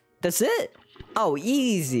 5! That's it? Oh,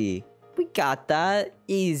 easy! We got that.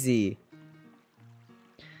 Easy.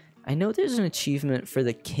 I know there's an achievement for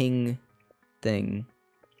the king thing.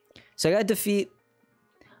 So I gotta defeat...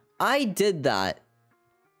 I did that.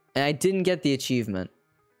 And I didn't get the achievement.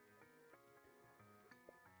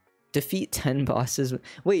 Defeat 10 bosses.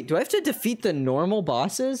 Wait, do I have to defeat the normal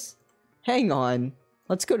bosses? Hang on.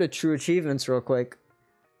 Let's go to True Achievements real quick.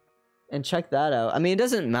 And check that out. I mean, it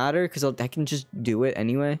doesn't matter because I can just do it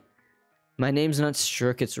anyway. My name's not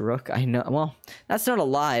Strook, it's Rook. I know. Well, that's not a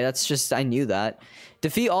lie. That's just, I knew that.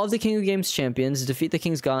 Defeat all of the King of Games champions. Defeat the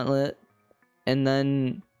King's Gauntlet. And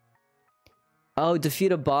then... Oh,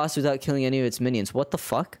 defeat a boss without killing any of its minions. What the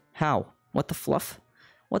fuck? How? What the fluff?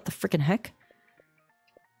 What the freaking heck?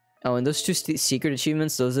 Oh, and those two secret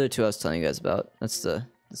achievements, those are the two I was telling you guys about. That's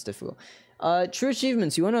difficult. True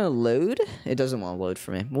achievements, you want to load? It doesn't want to load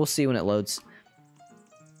for me. We'll see when it loads.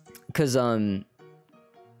 Because,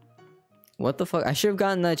 what the fuck? I should have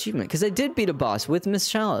gotten that achievement. Because I did beat a boss with Miss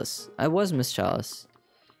Chalice. I was Miss Chalice.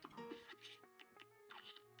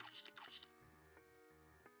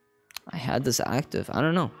 I had this active. I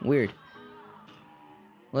don't know. Weird.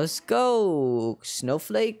 Let's go.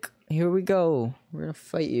 Snowflake. Here we go. We're gonna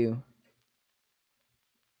fight you.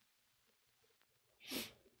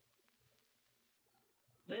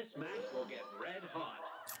 This match will get red hot.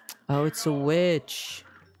 Oh, it's a witch.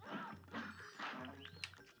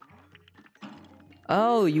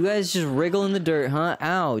 Oh, you guys just wriggle in the dirt, huh?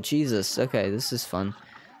 Ow, Jesus. Okay, this is fun.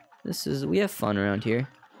 We have fun around here.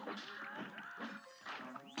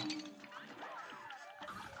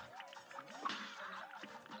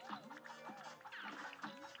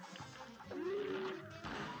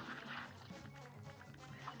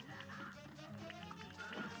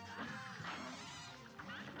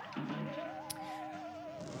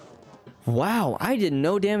 Wow, I did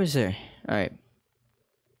no damage there. Alright.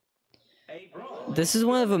 This is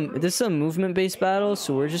one of them. This is a movement-based battle,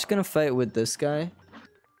 so we're just gonna fight with this guy.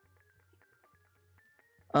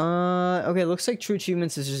 Okay, looks like True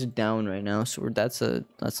Achievements is just down right now, so that's a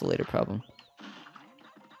later problem.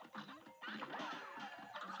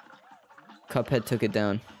 Cuphead took it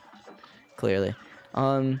down. Clearly.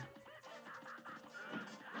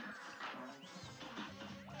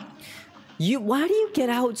 Why do you get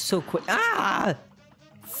out so quick? Ah!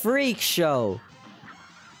 Freak show.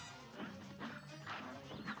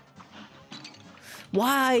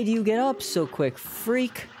 Why do you get up so quick?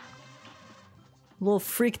 Freak. Little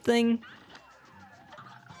freak thing.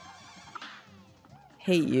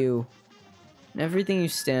 Hate you. And everything you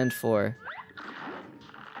stand for.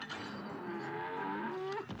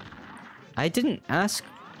 I didn't ask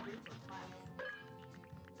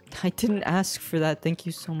for that. Thank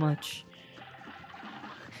you so much.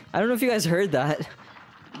 I don't know if you guys heard that.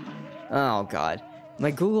 Oh god.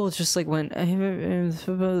 My Google just like went, here's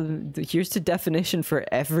the definition for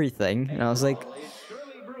everything. And I was like,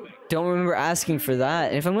 don't remember asking for that.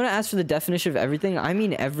 And if I'm gonna ask for the definition of everything, I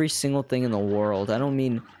mean every single thing in the world. I don't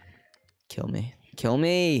mean kill me. Kill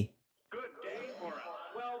me! Good day for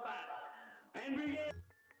a well battle. And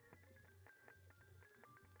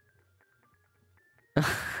begin.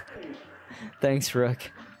 Thanks,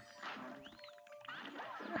 Rook.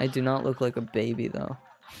 I do not look like a baby, though.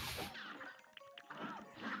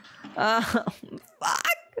 Fuck!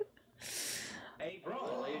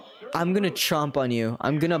 I'm gonna chomp on you.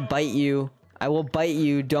 I'm gonna bite you. I will bite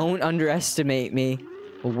you. Don't underestimate me,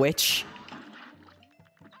 witch.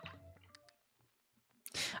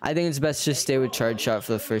 I think it's best to just stay with charge shot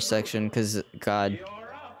for the first section, because, god.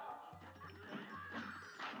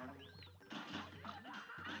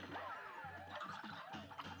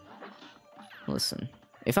 Listen.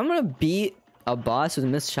 If I'm gonna beat a boss with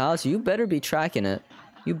Miss Chalice, you better be tracking it.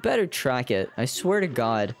 You better track it. I swear to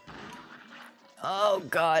god. Oh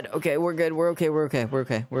god. Okay, we're good. We're okay. We're okay. We're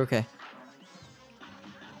okay. We're okay.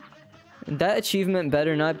 That achievement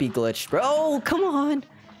better not be glitched, bro. Oh, come on.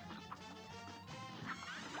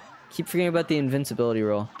 Keep forgetting about the invincibility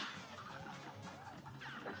roll.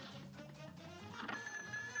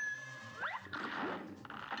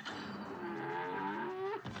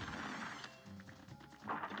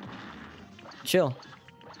 Chill.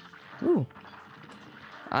 Ooh.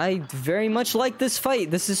 I very much like this fight.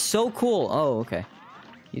 This is so cool. Oh, okay.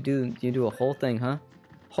 You do a whole thing, huh?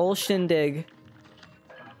 Whole shindig.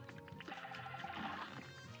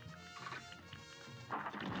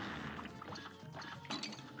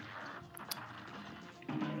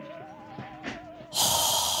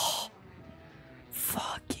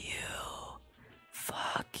 Fuck you.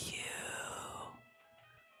 Fuck you.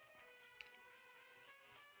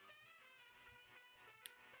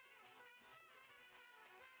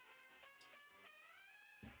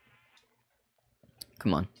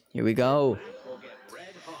 Come on. Here we go.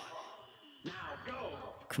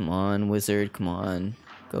 Come on, wizard. Come on.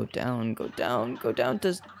 Go down, go down, go down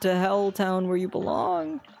to Helltown where you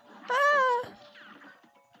belong. Ah!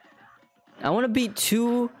 I want to beat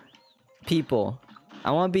 2 people. I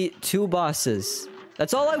want to beat 2 bosses.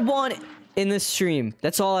 That's all I want in this stream.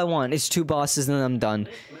 That's all I want is 2 bosses and then I'm done.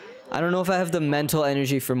 I don't know if I have the mental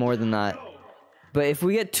energy for more than that. But if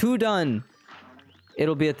we get 2 done,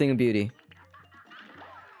 it'll be a thing of beauty.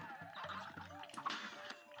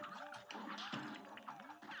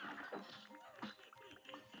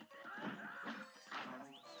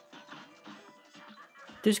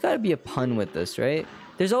 There's got to be a pun with this, right?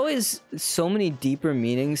 There's always so many deeper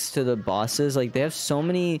meanings to the bosses. Like, they have so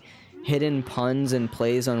many hidden puns and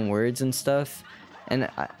plays on words and stuff. And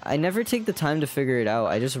I never take the time to figure it out.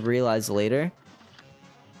 I just realize later.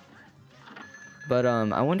 But,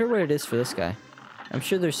 I wonder what it is for this guy. I'm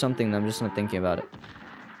sure there's something, I'm just not thinking about it.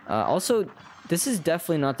 Also, this is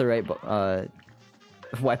definitely not the right,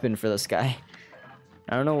 weapon for this guy.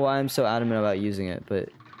 I don't know why I'm so adamant about using it, but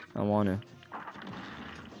I want to.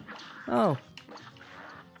 Oh.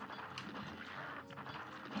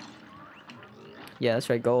 Yeah, that's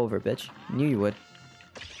right. Go over, bitch. Knew you would.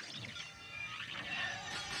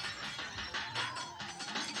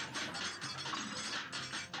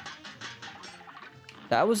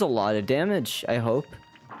 That was a lot of damage, I hope.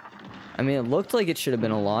 I mean, it looked like it should have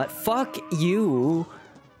been a lot. Fuck you!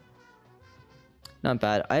 Not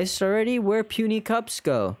bad. Iced already? Where puny cups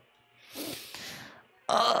go?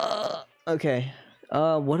 Okay.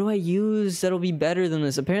 What do I use that'll be better than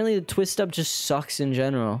this? Apparently the twist up just sucks in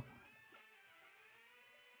general.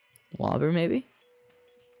 Wobber, maybe?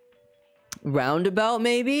 Roundabout,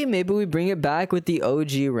 maybe? Maybe we bring it back with the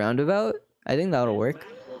OG roundabout? I think that'll work.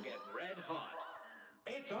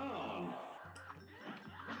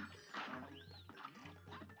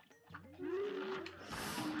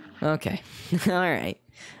 Okay. Alright.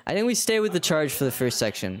 I think we stay with the charge for the first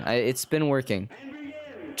section. It's been working.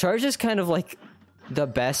 Charge is kind of like the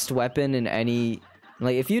best weapon in any...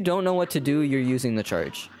 Like, if you don't know what to do, you're using the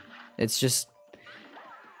charge. It's just...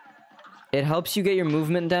 It helps you get your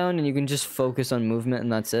movement down, and you can just focus on movement,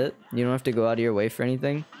 and that's it. You don't have to go out of your way for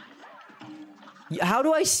anything. How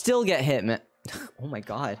do I still get hit, man? Oh my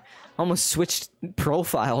god. Almost switched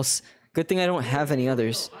profiles. Good thing I don't have any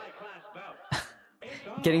others.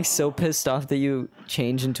 Getting so pissed off that you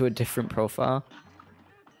change into a different profile.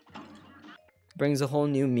 Brings a whole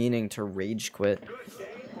new meaning to rage quit.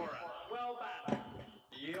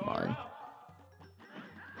 Come on.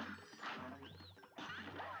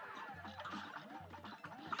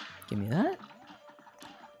 Give me that.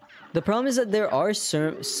 The problem is that there are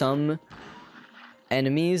some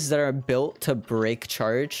enemies that are built to break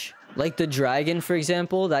charge. Like the dragon, for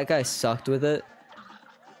example. That guy sucked with it.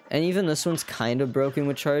 And even this one's kind of broken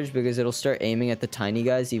with charge because it'll start aiming at the tiny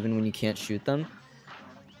guys even when you can't shoot them.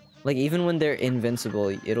 Like, even when they're invincible,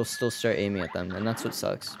 it'll still start aiming at them, and that's what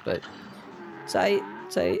sucks, but... It's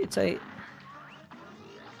aight.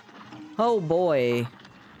 Oh, boy.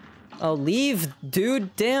 Oh, leave,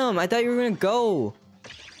 dude. Damn, I thought you were gonna go.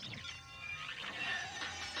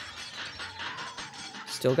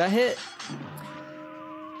 Still got hit.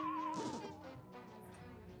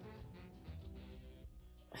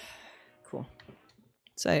 Cool.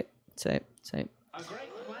 It's aight.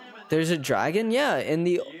 There's a dragon? Yeah, in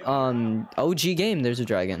the OG game there's a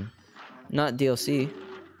dragon. Not DLC.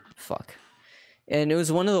 Fuck. And it was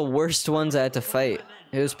one of the worst ones I had to fight.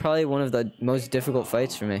 It was probably one of the most difficult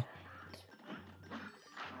fights for me.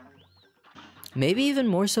 Maybe even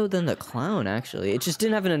more so than the clown, actually. It just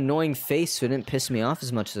didn't have an annoying face, so it didn't piss me off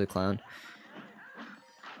as much as the clown.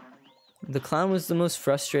 The clown was the most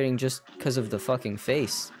frustrating just because of the fucking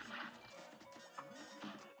face.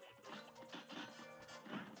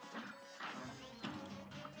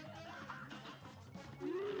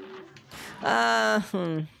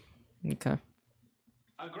 Okay.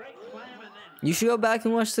 You should go back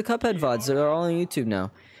and watch the Cuphead VODs. They're all on YouTube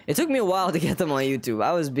now. It took me a while to get them on YouTube.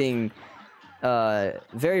 I was being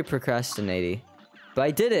very procrastinating. But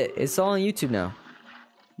I did it. It's all on YouTube now.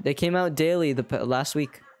 They came out daily last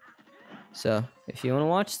week. So, if you want to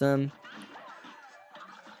watch them.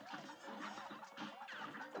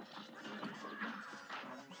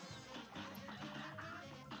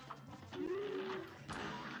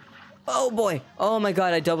 Oh boy. Oh my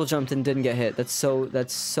god, I double jumped and didn't get hit. That's so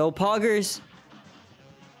poggers.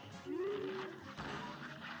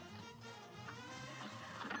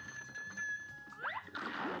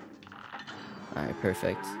 Alright,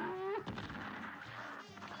 perfect.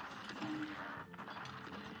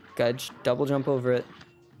 Gotta double jump over it.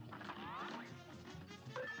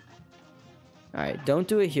 Alright, don't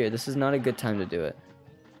do it here. This is not a good time to do it.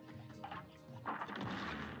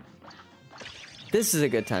 This is a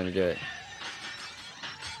good time to do it.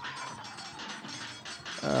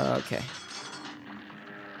 Okay.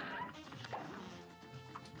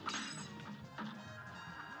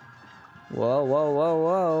 Whoa, whoa, whoa,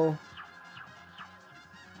 whoa.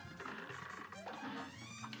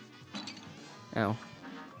 Ow.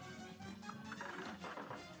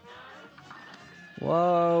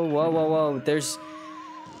 Whoa, whoa, whoa, whoa. There's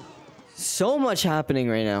so much happening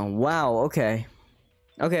right now. Wow, okay.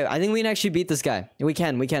 Okay, I think we can actually beat this guy. We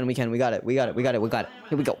can. We got it. Here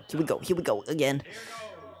we go again.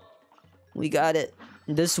 We got it.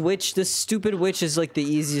 This stupid witch is like the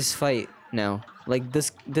easiest fight now. Like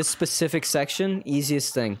this specific section,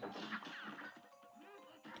 easiest thing.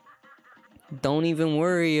 Don't even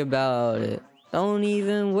worry about it. Don't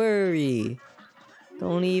even worry.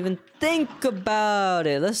 Don't even think about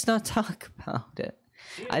it. Let's not talk about it.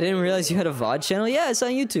 I didn't realize you had a VOD channel. Yeah, it's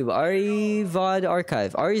on YouTube. Ari VOD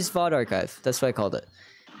Archive. Ari's VOD Archive. That's what I called it.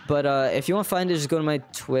 But if you want to find it, just go to my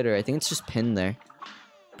Twitter. I think it's just pinned there.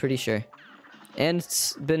 Pretty sure. And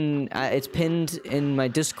it's pinned in my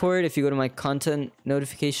Discord if you go to my content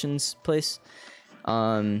notifications place.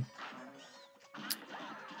 I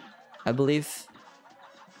believe.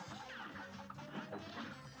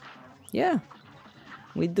 Yeah.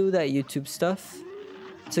 We do that YouTube stuff.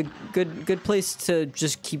 It's a good place to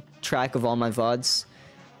just keep track of all my VODs.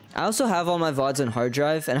 I also have all my VODs on hard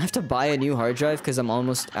drive, and I have to buy a new hard drive because I'm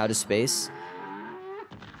almost out of space.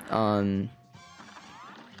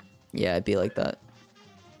 Yeah, it'd be like that.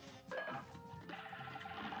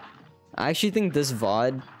 I actually think this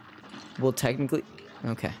VOD will technically...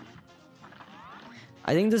 Okay.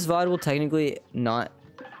 I think this VOD will technically not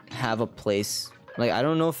have a place. Like, I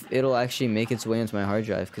don't know if it'll actually make its way into my hard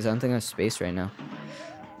drive, because I don't think I have space right now.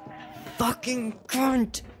 Fucking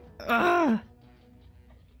cunt! Ugh!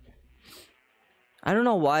 I don't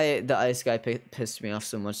know why the ice guy pissed me off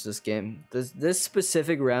so much this game. This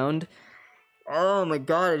specific round... Oh my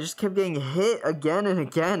god, I just kept getting hit again and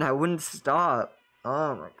again. I wouldn't stop.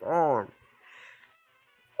 Oh my god.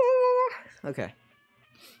 Okay.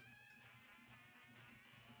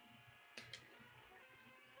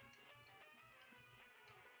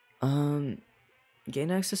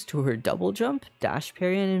 Gain access to her double jump, dash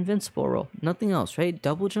parry, and invincible roll. Nothing else, right?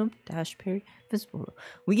 Double jump, dash parry, invincible roll.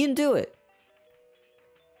 We can do it.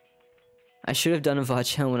 I should have done a VOD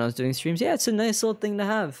channel when I was doing streams. Yeah, it's a nice little thing to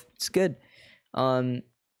have. It's good. I'm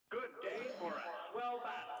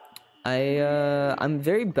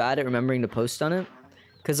very bad at remembering to post on it,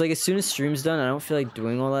 because like as soon as stream's done, I don't feel like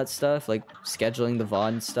doing all that stuff, like scheduling the VOD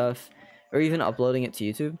and stuff, or even uploading it to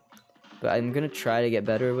YouTube. But I'm gonna try to get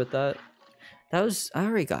better with that. I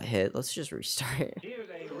already got hit. Let's just restart.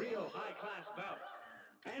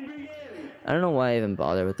 I don't know why I even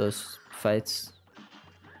bother with those fights.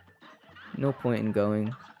 No point in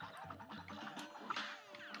going.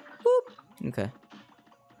 Whoop. Okay.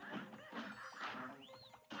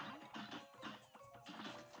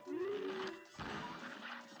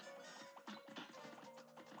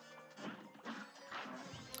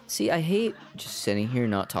 See, I hate just sitting here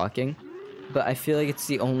not talking, but I feel like it's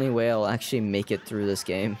the only way I'll actually make it through this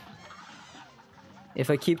game. If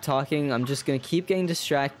I keep talking, I'm just gonna keep getting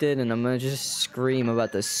distracted, and I'm gonna just scream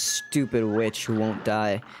about this stupid witch who won't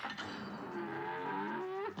die.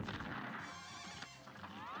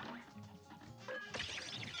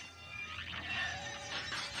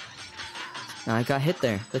 I got hit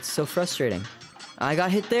there. That's so frustrating. I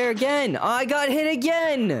got hit there again. I got hit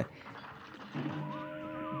again.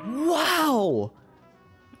 Wow.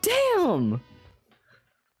 Damn.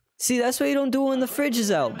 See, that's why you don't do it when the fridge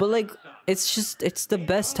is out. But like, it's the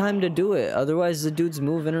best time to do it. Otherwise, the dude's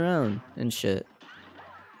moving around and shit.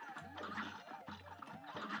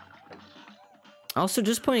 Also,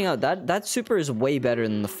 just pointing out that super is way better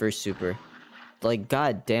than the first super. Like,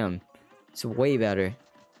 god damn, it's way better.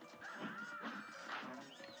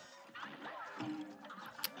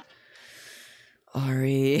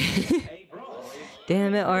 Ari,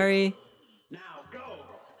 damn it, Ari.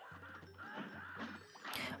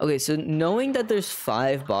 Okay, so knowing that there's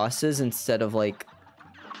 5 bosses instead of like...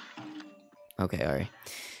 Okay, Ari.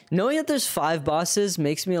 Knowing that there's 5 bosses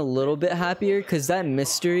makes me a little bit happier, because that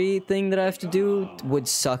mystery thing that I have to do would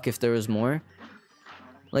suck if there was more.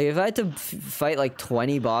 Like, if I had to fight like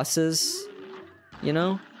 20 bosses, you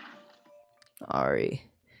know? Ari.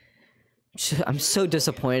 I'm so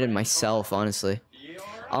disappointed in myself, honestly.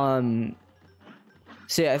 So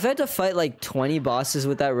yeah, if I had to fight like 20 bosses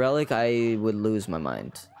with that relic, I would lose my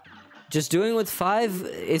mind. Just doing it with 5,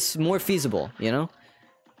 it's more feasible, you know?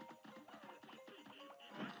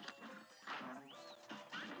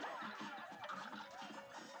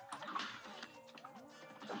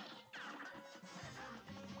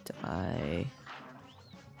 Die.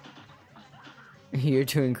 You're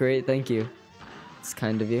doing great, thank you. It's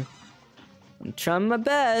kind of you. I'm trying my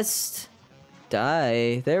best.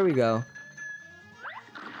 Die. There we go.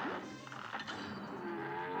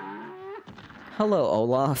 Hello,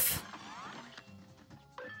 Olaf.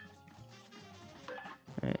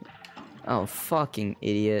 Alright. Oh, fucking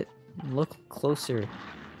idiot. Look closer.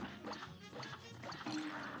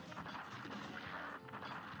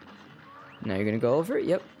 Now you're gonna go over it?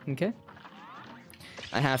 Yep. Okay.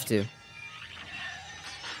 I have to.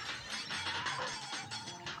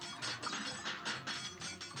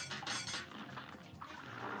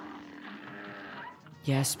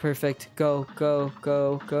 Yes, perfect. Go, go,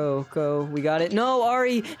 go, go, go. We got it. No,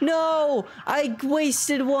 Ari! No! I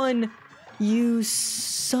wasted one! You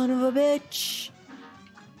son of a bitch!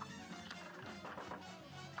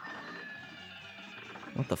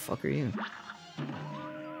 What the fuck are you?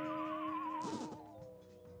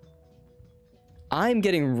 I'm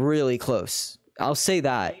getting really close. I'll say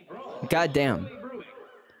that. God damn.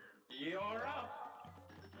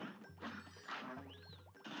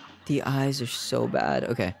 The eyes are so bad.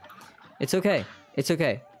 Okay. It's okay. It's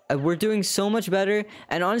okay. We're doing so much better.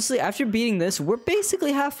 And honestly, after beating this, we're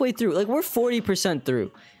basically halfway through. Like, we're 40%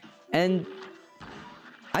 through. And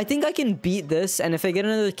I think I can beat this. And if I get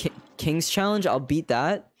another King's Challenge, I'll beat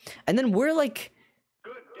that. And then we're, like,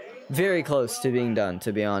 very close to being done,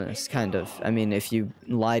 to be honest. Kind of. I mean, if you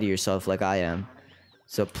lie to yourself like I am.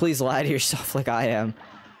 So please lie to yourself like I am.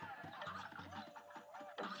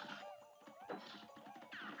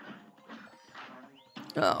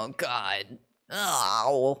 Oh, God.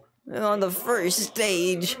 Oh, on the first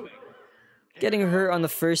stage. Getting hurt on the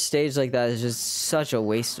first stage like that is just such a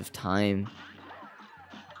waste of time.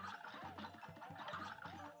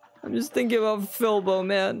 I'm just thinking about Filbo,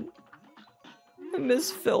 man. I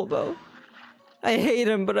miss Filbo. I hate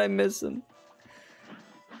him, but I miss him.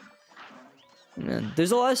 Man,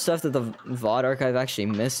 there's a lot of stuff that the VOD archive actually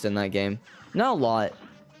missed in that game. Not a lot.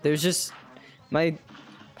 There's just...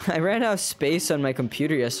 I ran out of space on my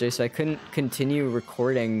computer yesterday, so I couldn't continue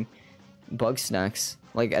recording Bug Snacks,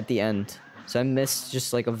 like, at the end. So I missed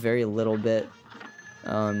just, like, a very little bit,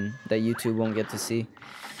 that YouTube won't get to see.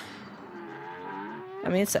 I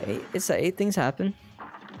mean, it's a 8 things happen.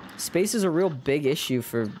 Space is a real big issue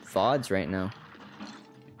for VODs right now.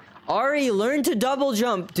 Ari, learn to double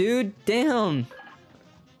jump, dude! Damn!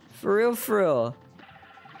 For real, for real.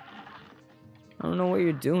 I don't know what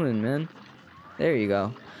you're doing, man. There you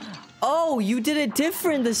go. Oh, you did it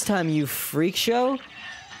different this time, you freak show.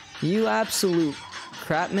 You absolute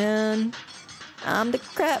crap man. I'm the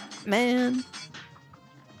crap man.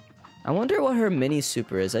 I wonder what her mini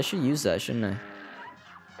super is. I should use that, shouldn't I?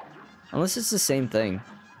 Unless it's the same thing.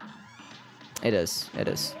 It is. It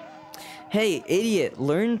is. Hey, idiot.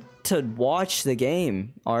 Learn to watch the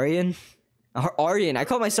game, Aryan. Aryan. I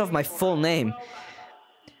call myself my full name.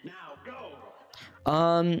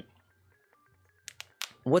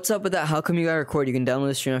 What's up with that? How come you gotta record? You can download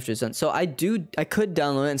the stream after it's done. So I could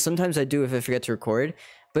download it, and sometimes I do if I forget to record.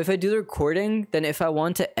 But if I do the recording, then if I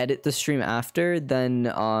want to edit the stream after,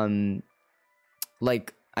 then,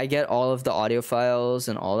 like, I get all of the audio files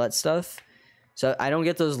and all that stuff. So I don't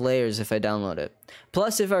get those layers if I download it.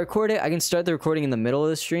 Plus, if I record it, I can start the recording in the middle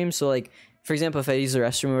of the stream. So, like, for example, if I use the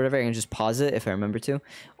restroom or whatever, I can just pause it if I remember to.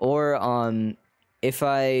 Or, if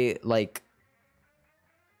I, like...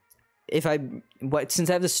 since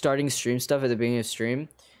I have the starting stream stuff at the beginning of stream,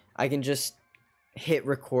 I can just hit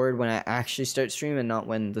record when I actually start stream and not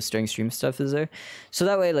when the starting stream stuff is there. So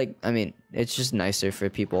that way, like, I mean, it's just nicer for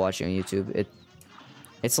people watching on YouTube.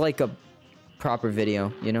 It's like a proper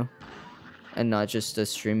video, you know, and not just a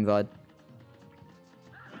stream VOD.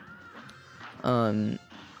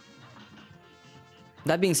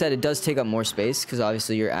 That being said, it does take up more space because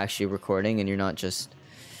obviously you're actually recording and you're not just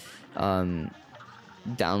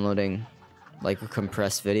downloading like a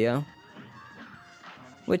compressed video,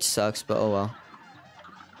 which sucks, but oh well.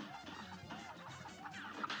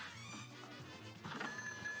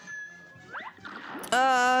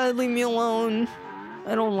 Leave me alone.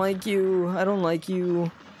 I don't like you. I don't like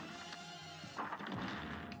you.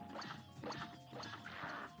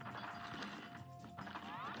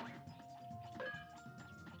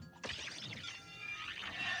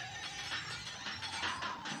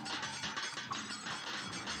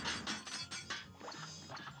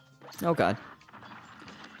 Oh god.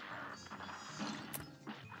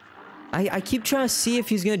 I keep trying to see if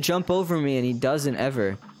he's gonna jump over me and he doesn't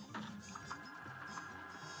ever.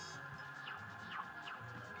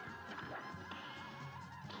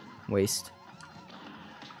 Waste.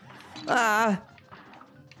 Ah!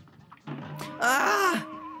 Ah!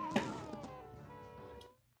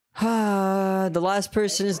 Ah, the last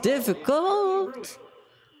person is difficult.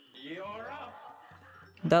 You're up.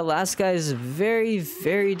 That last guy is very,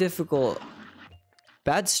 very difficult.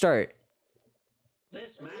 Bad start.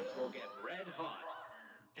 This match will get red hot.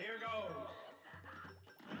 Here goes.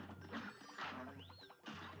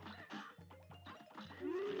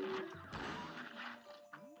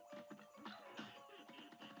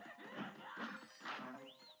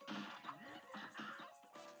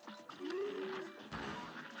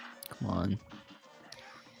 Come on.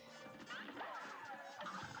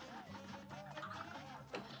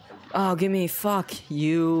 Oh, give me. Fuck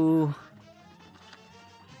you.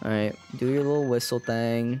 Alright, do your little whistle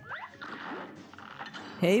thing.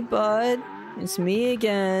 Hey, bud. It's me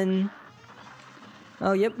again.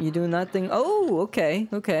 Oh, yep, you doing that thing. Oh, okay,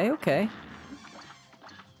 okay, okay.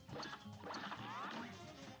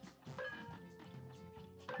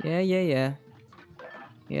 Yeah, yeah, yeah.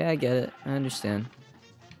 Yeah, I get it. I understand.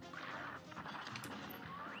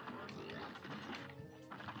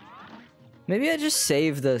 Maybe I just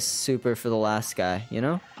save the super for the last guy, you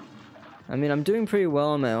know? I mean, I'm doing pretty well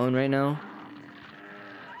on my own right now.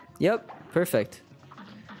 Yep, perfect.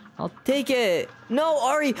 I'll take it. No,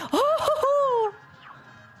 Ari. Oh!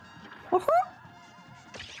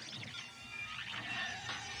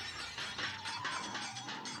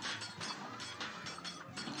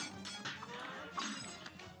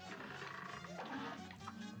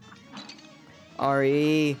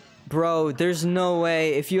 Ari, bro, there's no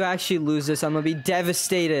way. If you actually lose this, I'm gonna be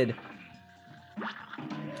devastated.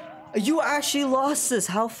 You actually lost this.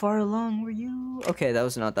 How far along were you? Okay, that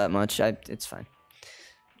was not that much. It's fine.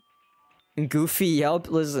 Goofy Yelp,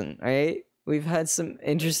 listen, alright? We've had some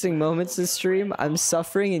interesting moments this stream. I'm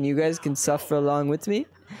suffering and you guys can suffer along with me.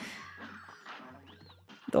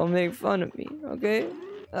 Don't make fun of me, okay?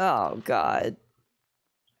 Oh, God.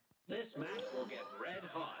 This match will get red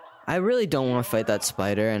hot. I really don't want to fight that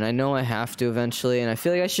spider, and I know I have to eventually, and I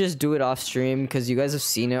feel like I should just do it off stream because you guys have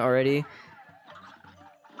seen it already.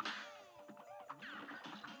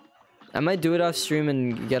 I might do it off stream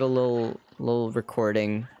and get a little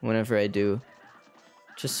recording whenever I do,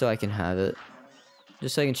 just so I can have it,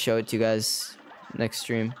 just so I can show it to you guys next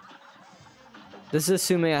stream. This is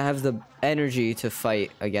assuming I have the energy to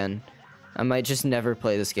fight again. I might just never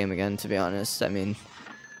play this game again, to be honest. I mean,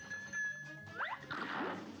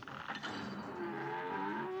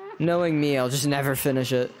 knowing me, I'll just never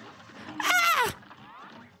finish it.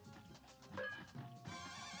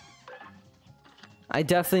 I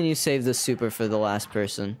definitely need to save the super for the last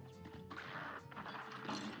person.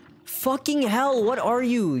 Fucking hell, what are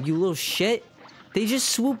you, you little shit? They just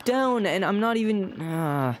swoop down and I'm not even...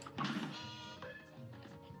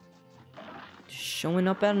 Just showing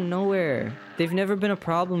up out of nowhere. They've never been a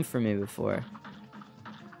problem for me before.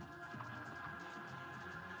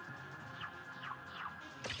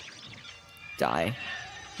 Die.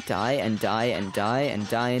 Die and die and die and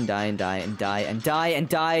die and die and die and die and die and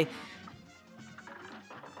die.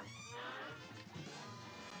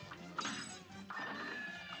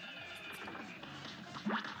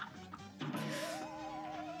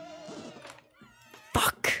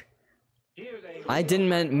 I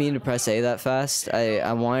didn't mean to press A that fast.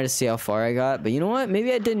 I wanted to see how far I got, but you know what?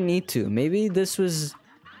 Maybe I didn't need to. Maybe it was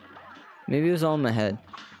all in my head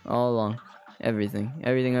all along. Everything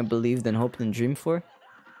I believed and hoped and dreamed for.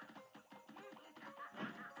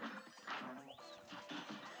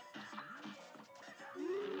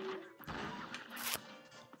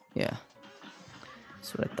 Yeah.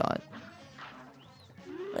 That's what I thought.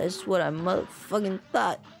 That's what I motherfucking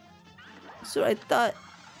thought. That's what I thought.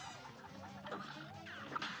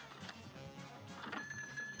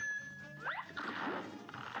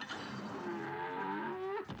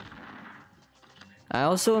 I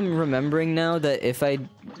also am remembering now that if I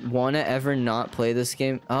want to ever not play this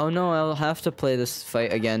game... Oh no, I'll have to play this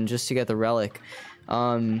fight again just to get the relic.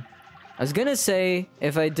 I was gonna say,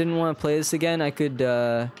 if I didn't want to play this again, I could,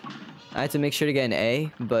 I had to make sure to get an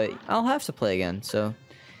A, but I'll have to play again, so...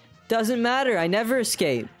 Doesn't matter, I never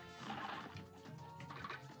escape.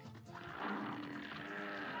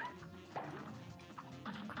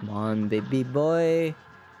 Come on, baby boy.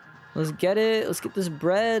 Let's get it. Let's get this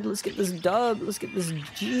bread. Let's get this dub. Let's get this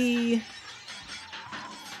G.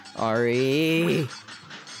 Ari.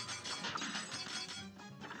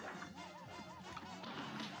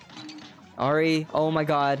 Ari, oh my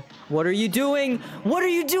god. What are you doing? What are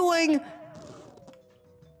you doing?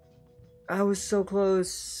 I was so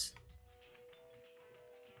close.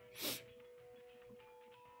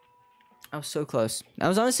 I was so close. I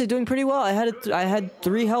was honestly doing pretty well. I had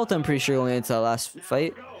 3 health, I'm pretty sure, going into that last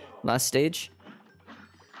fight. Last stage.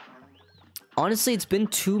 Honestly, it's been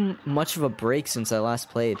too much of a break since I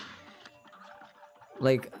last played.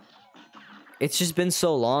 Like, it's just been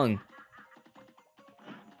so long.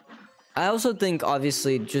 I also think,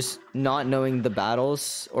 obviously, just not knowing the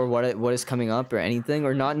battles or what is coming up or anything,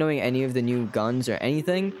 or not knowing any of the new guns or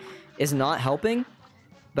anything is not helping.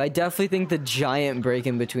 But I definitely think the giant break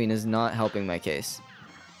in between is not helping my case.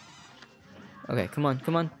 Okay, come on,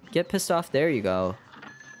 come on. Get pissed off. There you go.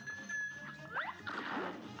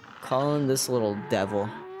 Calling this little devil.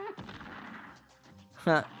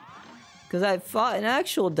 Huh. Because I fought an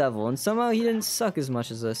actual devil, and somehow he didn't suck as much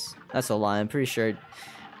as this. That's a lie, I'm pretty sure.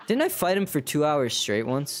 Didn't I fight him for 2 hours straight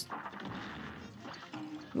once?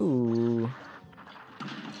 Ooh.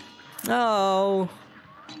 Oh.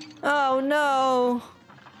 Oh no.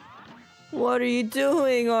 What are you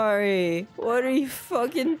doing, Ari? What are you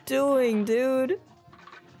fucking doing, dude?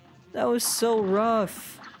 That was so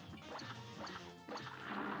rough.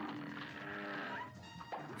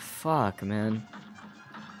 Fuck, man.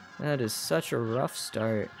 That is such a rough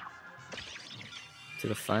start to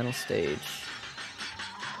the final stage.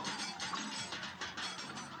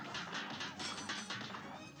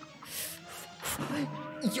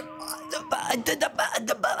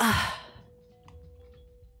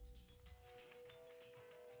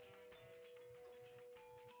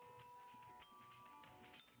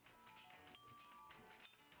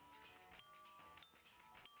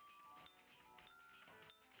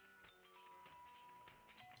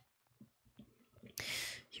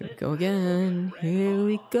 Here we go again. Here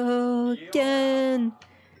we go again.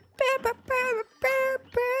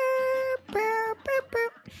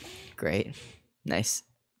 Great. Nice.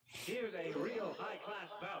 Here's a real high-class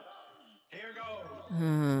bout. Here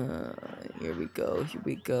goes. Here we go. Here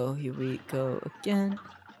we go. Here we go again.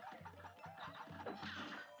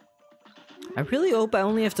 I really hope I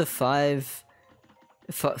only have to five?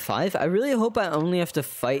 I really hope I only have to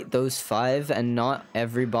fight those 5 and not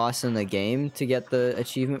every boss in the game to get the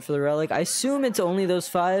achievement for the relic. I assume it's only those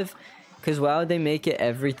 5, because why would they make it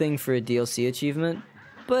everything for a DLC achievement?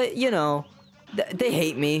 But, you know, they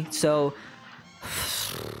hate me, so...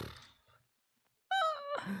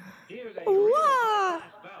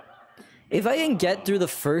 If I can get through the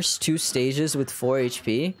first 2 stages with 4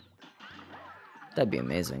 HP, that'd be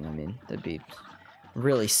amazing. I mean, that'd be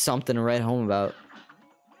really something to write home about.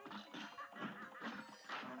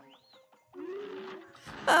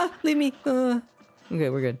 Ah, leave me. Okay,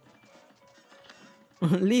 we're good.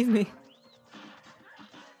 Leave me.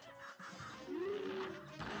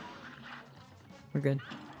 We're good.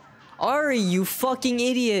 Ari, you fucking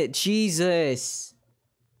idiot! Jesus.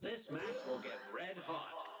 This match will get red hot.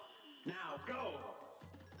 Now go.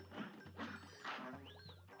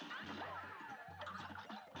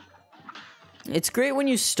 It's great when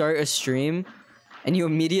you start a stream and you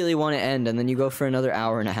immediately want to end and then you go for another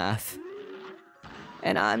hour and a half.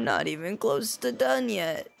 And I'm not even close to done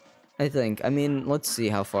yet. I think. I mean, let's see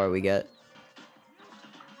how far we get.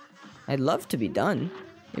 I'd love to be done.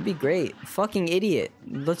 It'd be great. Fucking idiot.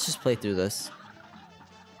 Let's just play through this.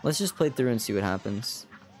 Let's just play through and see what happens.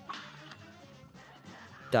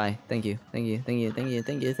 Die. Thank you. Thank you. Thank you. Thank you.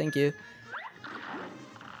 Thank you. Thank you.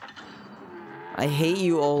 I hate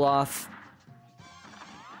you, Olaf.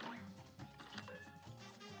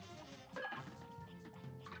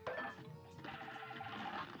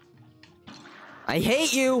 I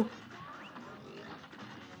hate you!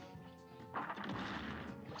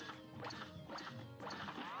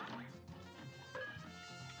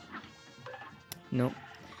 Nope.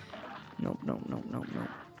 Nope, nope, nope, nope, nope.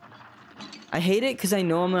 I hate it because I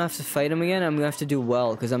know I'm gonna have to fight him again. I'm gonna have to do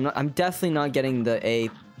well because I'm definitely not getting the A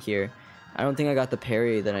here. I don't think I got the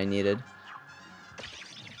parry that I needed.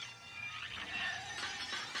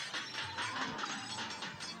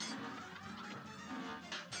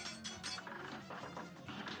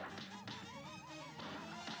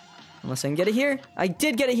 Unless I can get it here. I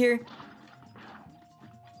did get it here.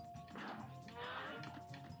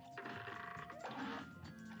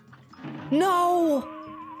 No!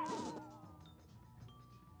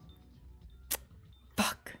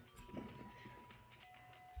 Fuck.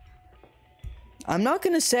 I'm not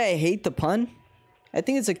gonna say I hate the pun. I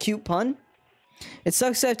think it's a cute pun. It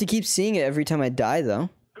sucks I have to keep seeing it every time I die, though.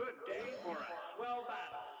 Good day for us. Well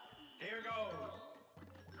battled. Here goes.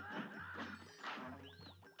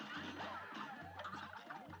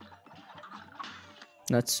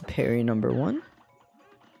 That's parry number 1.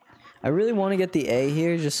 I really want to get the A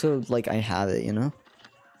here just so, like, I have it, you know?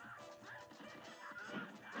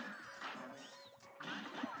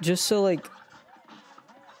 Just so, like,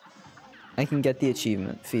 I can get the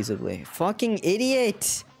achievement feasibly. Fucking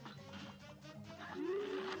idiot!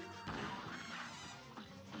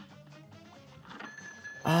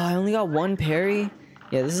 I only got 1 parry?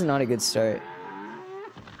 Yeah, this is not a good start.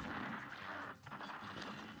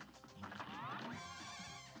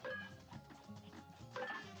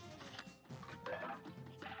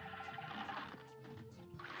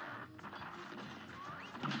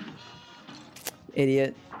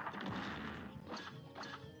 Idiot.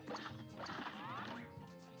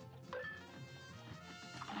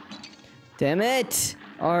 Damn it!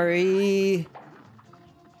 Ari!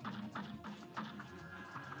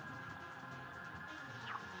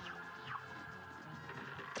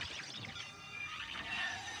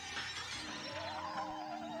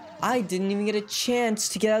 I didn't even get a chance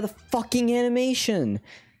to get out of the fucking animation.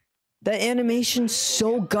 That animation's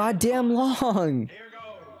so goddamn long. Here goes.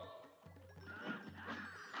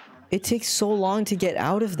 It takes so long to get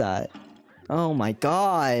out of that. Oh my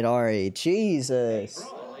god, Ari, Jesus.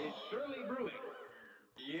 Brawl is surely brewing.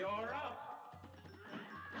 You're up.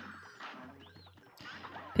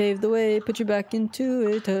 Pave the way, put your back into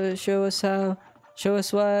it, show us how, show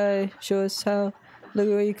us why, show us how. Look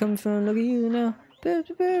where you come from, look at you now.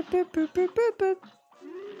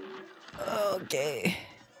 Okay.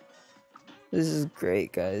 This is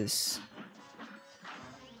great, guys.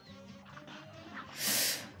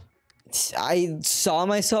 I saw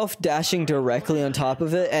myself dashing directly on top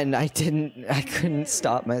of it, and I couldn't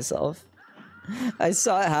stop myself. I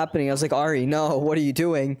saw it happening. I was like, Ari, no, what are you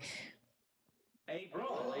doing? A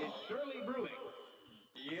brawl is surely brewing.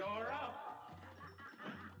 You're up.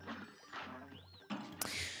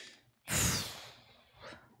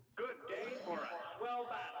 Good day for us. Well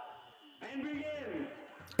battled. And begin.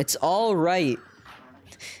 It's all right.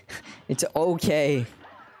 It's okay.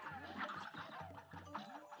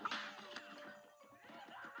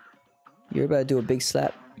 You're about to do a big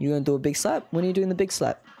slap. You gonna do a big slap? When are you doing the big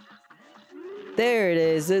slap? There it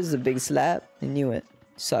is. There's a big slap. I knew it.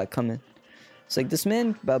 Saw it coming. It's like this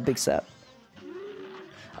man about big slap.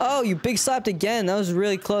 Oh, you big slapped again. That was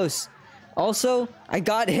really close. Also, I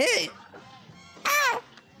got hit. Ah!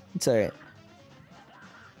 It's alright.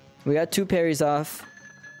 We got 2 parries off.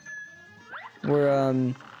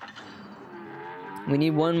 We're we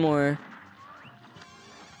need 1 more.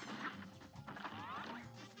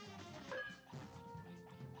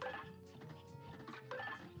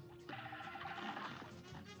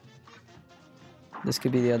 This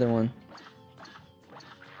could be the other one.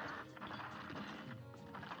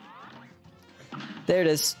 There it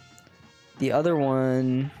is. The other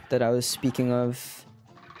one that I was speaking of.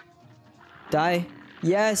 Die.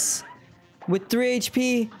 Yes. With 3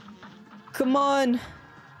 HP. Come on.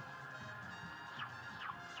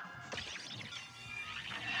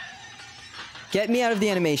 Get me out of the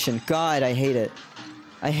animation. God, I hate it.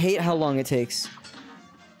 I hate how long it takes.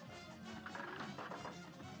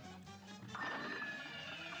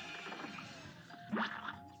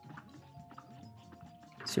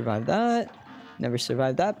 Survived that. Never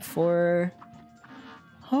survived that before.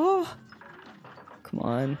 Oh. Come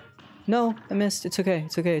on. No, I missed. It's okay.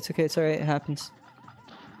 It's okay. It's okay. It's alright. It happens.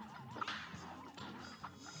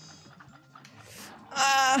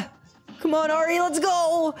 Ah! Come on, Ari. Let's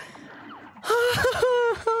go!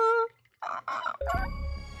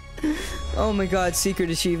 Oh my god. Secret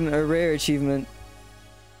achievement. Or rare achievement.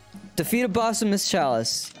 Defeat a boss with Miss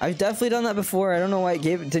Chalice. I've definitely done that before. I don't know why it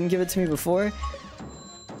didn't give it to me before.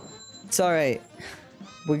 It's alright.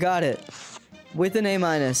 We got it. With an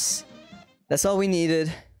A-. That's all we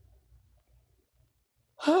needed.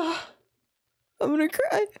 I'm gonna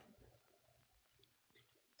cry.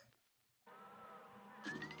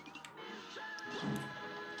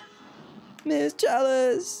 Miss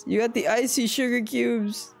Chalice, you got the icy sugar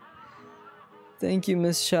cubes. Thank you,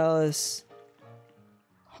 Miss Chalice.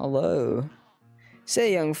 Hello.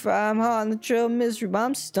 Say, young fry, I'm hot on the trail of mystery, but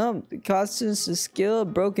I'm stumped. The constants, the skill, a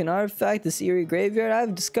broken artifact, this eerie graveyard.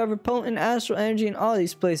 I've discovered potent astral energy in all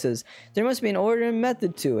these places. There must be an order and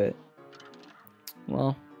method to it.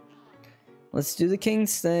 Well, let's do the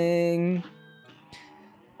king's thing.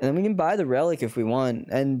 And then we can buy the relic if we want.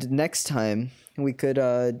 And next time, we could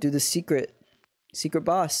do the secret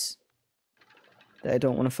boss that I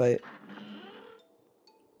don't want to fight.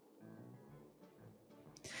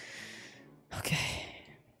 Okay.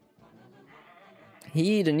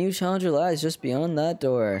 Heed, a new challenger lies just beyond that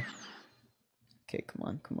door. Okay, come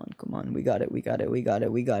on, come on, come on. We got it, we got it, we got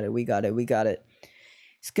it, we got it, we got it, we got it.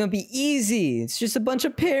 It's gonna be easy. It's just a bunch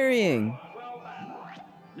of parrying.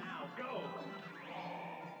 Now go.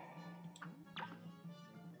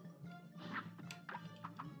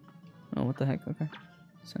 Oh, what the heck? Okay.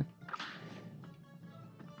 So.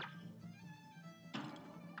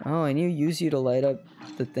 Oh, I need to use you to light up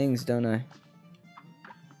the things, don't I?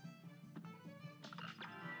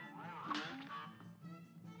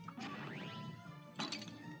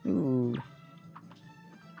 Ooh.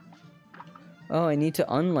 Oh, I need to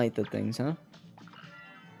unlight the things, huh?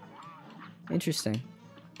 Interesting.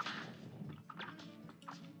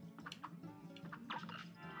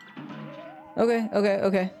 Okay, okay,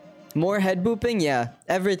 okay. More head booping? Yeah,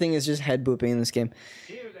 everything is just head booping in this game.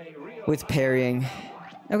 With parrying.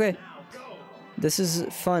 Okay. This is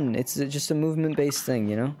fun. It's just a movement-based thing,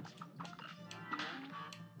 you know?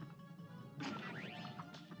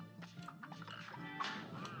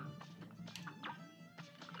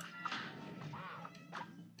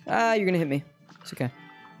 Ah, you're gonna hit me. It's okay.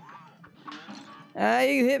 Ah,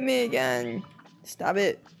 you hit me again. Stop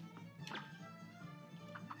it.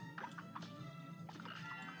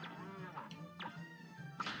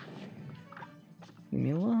 Leave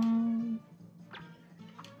me alone.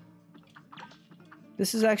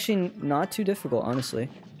 This is actually not too difficult, honestly.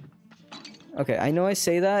 Okay, I know I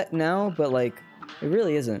say that now, but like, it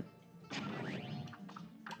really isn't.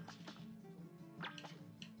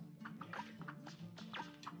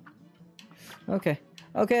 Okay.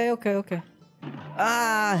 Okay, okay, okay.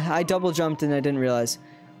 Ah! I double jumped and I didn't realize.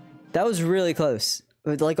 That was really close.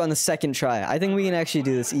 Like on the second try. I think we can actually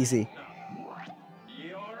do this easy.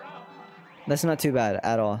 That's not too bad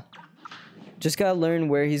at all. Just gotta learn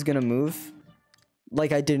where he's gonna move.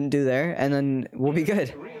 Like I didn't do there, and then we'll be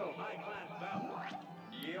good.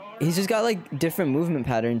 He's just got like different movement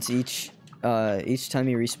patterns each time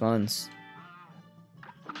he respawns.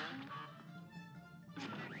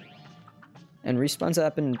 And respawns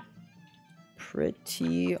happen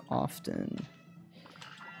pretty often.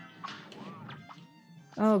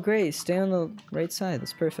 Oh great, stay on the right side,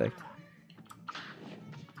 that's perfect.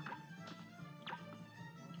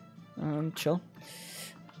 Chill.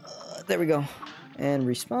 There we go. And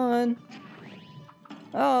respawn.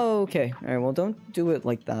 Oh, okay. Alright, well don't do it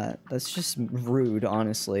like that. That's just rude,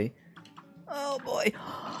 honestly. Oh boy.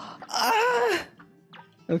 Ah!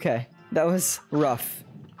 Okay, that was rough.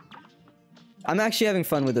 I'm actually having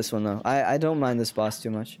fun with this one though. I don't mind this boss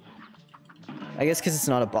too much. I guess because it's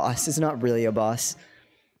not a boss. It's not really a boss.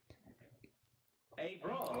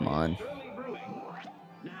 Come on.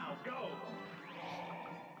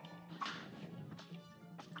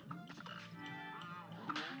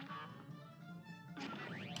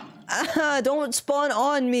 Ah, don't spawn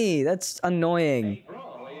on me. That's annoying.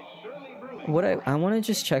 What I want to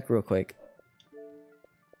just check real quick.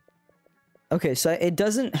 Okay, so it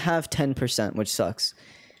doesn't have 10%, which sucks.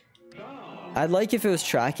 I'd like if it was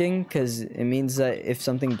tracking, because it means that if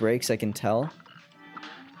something breaks, I can tell.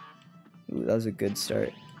 Ooh, that was a good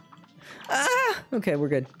start. Ah! Okay, we're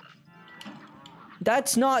good.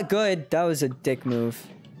 That's not good. That was a dick move.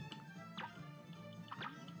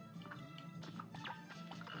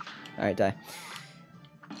 Alright, die.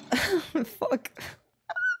 Fuck.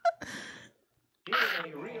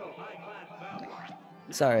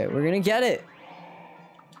 Sorry, we're gonna get it.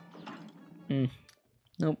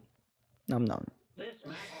 Nope. Nom nom. This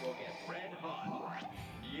match will get red hot.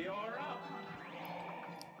 You're up.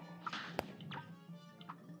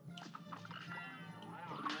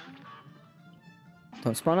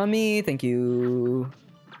 Don't spawn on me, thank you.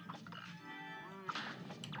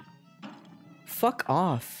 Fuck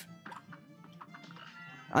off.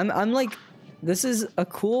 I'm like, this is a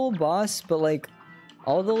cool boss, but like,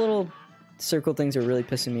 all the little circle things are really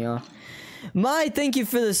pissing me off. My, thank you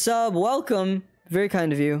for the sub. Welcome. Very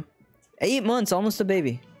kind of you. 8 months, almost a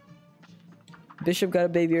baby. Bishop got a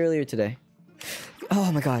baby earlier today.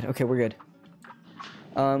 Oh my god. Okay, we're good.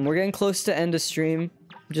 We're getting close to end of stream.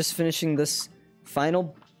 Just finishing this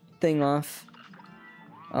final thing off.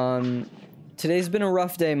 Today's been a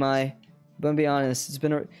rough day, Mai. I'm gonna be honest. It's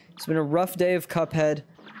been a rough day of Cuphead.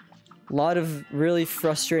 A lot of really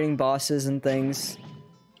frustrating bosses and things.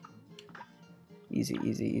 Easy,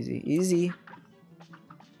 easy, easy, easy.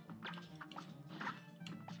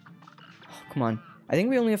 Oh, come on. I think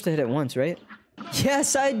we only have to hit it once, right?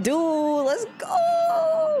 Yes, I do! Let's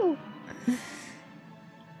go!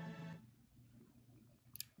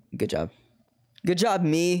 Good job. Good job,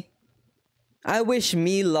 me. I wish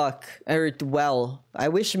me luck. Or well. I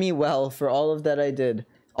wish me well for all of that I did.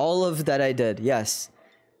 All of that I did, yes.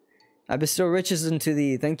 I bestow riches unto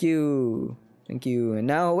thee. Thank you. Thank you. And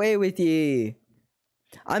now away with ye.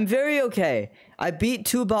 I'm very okay. I beat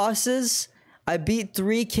 2 bosses. I beat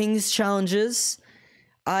 3 king's challenges.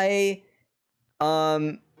 Yeah.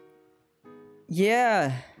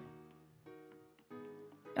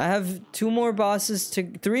 I have 3 more bosses to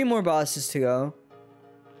go.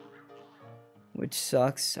 Which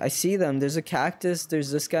sucks. I see them. There's a cactus.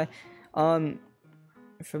 There's this guy. From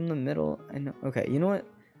the middle. I know. Okay, you know what?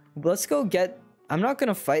 Let's go get... I'm not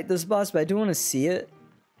gonna fight this boss, but I do want to see it.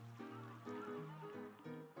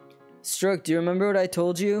 Stroke, do you remember what I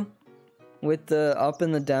told you? With the up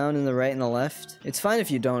and the down and the right and the left? It's fine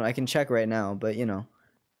if you don't. I can check right now, but you know.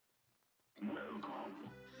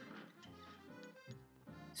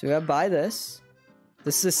 So we gotta buy this.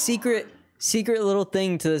 This is a secret little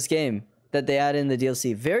thing to this game that they add in the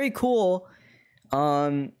DLC. Very cool.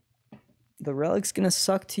 The relic's gonna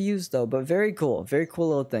suck to use though, but very cool. Very cool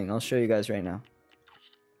little thing. I'll show you guys right now.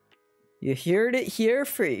 You heard it here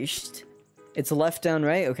first. It's left, down,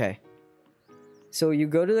 right? Okay. So you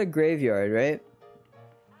go to the graveyard, right?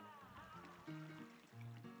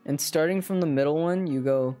 And starting from the middle one, you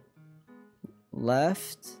go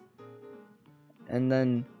left, and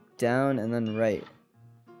then down, and then right.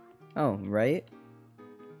 Oh, right?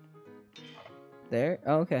 There?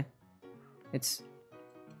 Oh, okay. It's...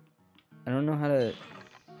 I don't know how to...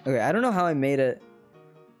 Okay, I don't know how I made it.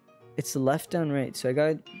 It's left, down, right. So I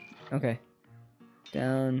got... Okay.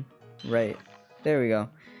 Down, right. There we go.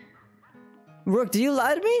 Rook, did you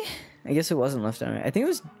lie to me? I guess it wasn't left, down, right. I think it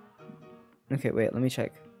was... Okay, wait, let me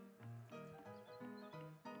check.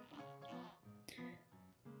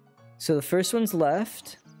 So the first one's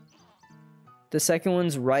left. The second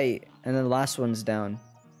one's right. And then the last one's down.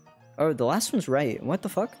 Oh, the last one's right. What the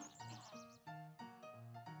fuck?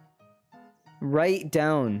 Right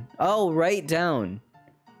down. Oh, right down.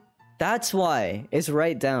 That's why. It's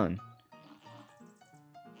right down.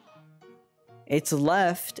 It's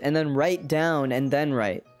left, and then right down, and then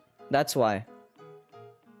right. That's why.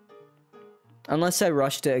 Unless I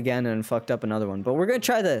rushed it again and fucked up another one. But we're gonna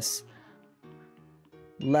try this.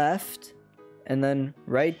 Left, and then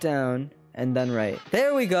right down, and then right.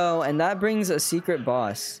 There we go, and that brings a secret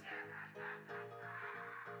boss.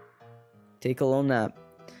 Take a little nap.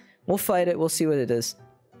 We'll fight it, we'll see what it is.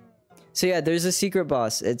 So yeah, there's a secret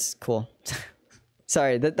boss. It's cool.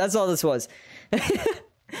 Sorry, that's all this was.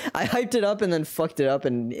 I hyped it up and then fucked it up,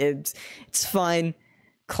 and it's fine.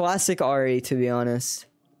 Classic Ari, to be honest.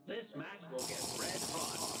 This match will get red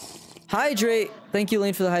hot. Hydrate! Thank you,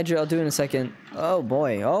 Lane, for the hydrate. I'll do it in a second. Oh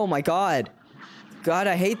boy. Oh my god. God,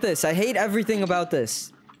 I hate this. I hate everything about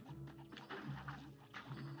this.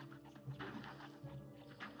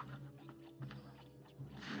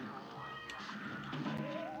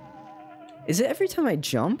 Is it every time I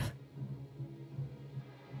jump?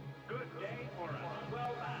 Good day for a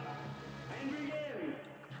swell battle. And begin.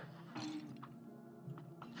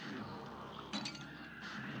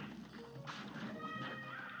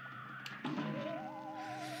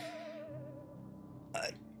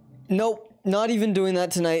 Nope. Not even doing that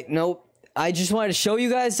tonight. Nope. I just wanted to show you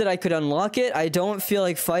guys that I could unlock it. I don't feel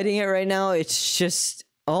like fighting it right now. It's just...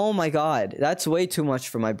 Oh my god. That's way too much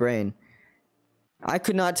for my brain. I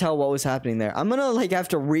could not tell what was happening there. I'm gonna like have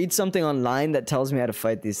to read something online that tells me how to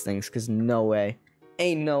fight these things, because no way.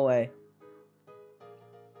 Ain't no way.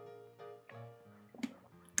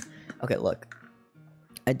 Okay, look.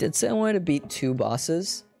 I did say I wanted to beat 2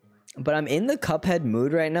 bosses, but I'm in the Cuphead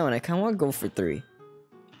mood right now, and I kind of want to go for 3.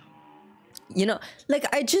 You know, like,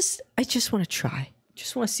 I just want to try.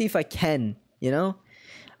 Just want to see if I can, you know?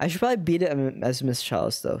 I should probably beat it as Miss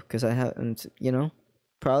Chalice, though, because I haven't, you know?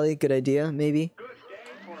 Probably a good idea, maybe. Good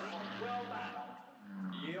day for a swell battle.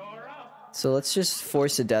 You're up. So let's just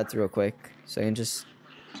force a death real quick, so I can just,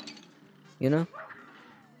 you know?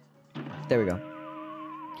 There we go.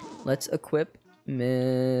 Let's equip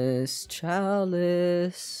Miss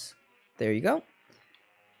Chalice. There you go.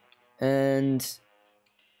 And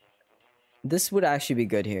this would actually be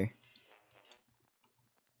good here.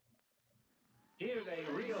 Here's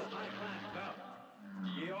a real high-class cup.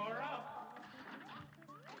 You're up.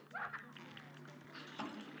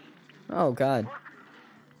 Oh, God.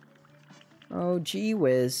 Oh, gee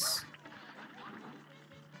whiz.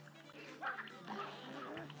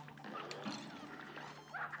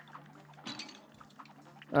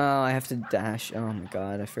 Oh, I have to dash. Oh my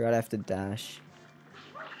God, I forgot I have to dash.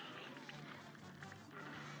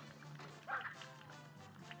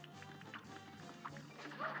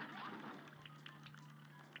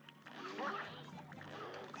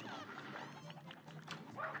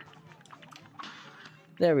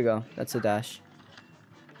 There we go. That's a dash.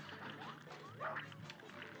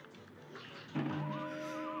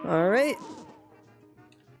 All right.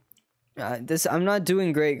 I'm not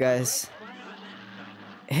doing great, guys.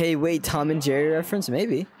 Hey, wait, Tom and Jerry reference?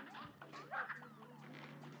 Maybe.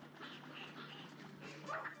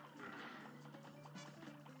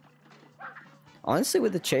 Honestly,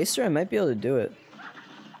 with the chaser, I might be able to do it.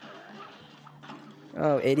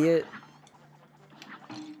 Oh, idiot.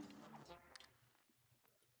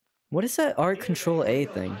 What is that Art Control A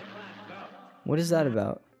thing? What is that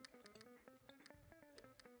about?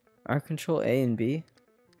 Art Control A and B?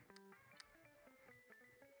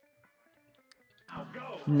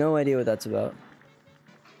 No idea what that's about.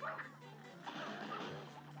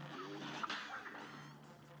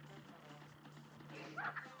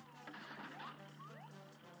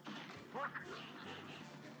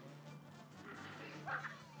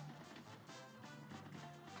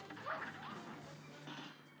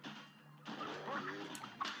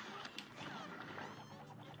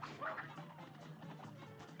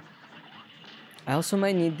 I also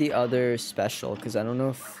might need the other special, because I don't know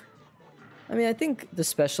if... I mean, I think the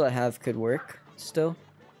special I have could work, still.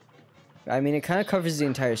 I mean, it kind of covers the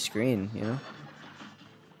entire screen, you know?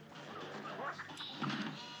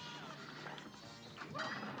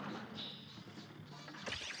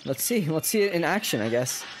 Let's see it in action, I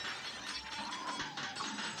guess.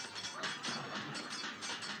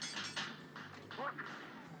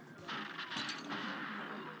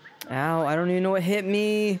 Ow, I don't even know what hit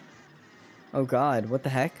me. Oh God, what the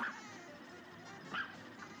heck?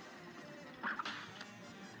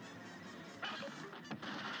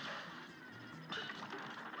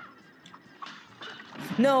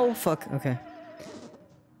 No, fuck, okay.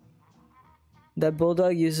 That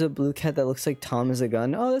bulldog uses a blue cat that looks like Tom as a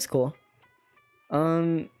gun. Oh, that's cool.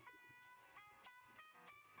 Okay,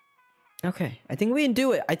 I think we can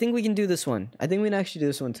do it. I think we can do this one. I think we can actually do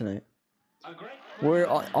this one tonight. We're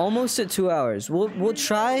almost at 2 hours. We'll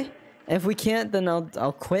try. And if we can't, then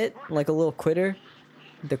I'll quit like a little quitter,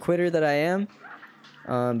 the quitter that I am.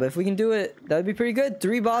 But if we can do it, that'd be pretty good.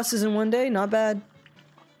 3 bosses in one day, not bad.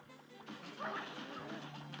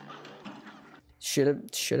 Should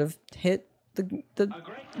have hit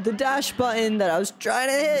the dash button that I was trying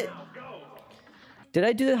to hit. Did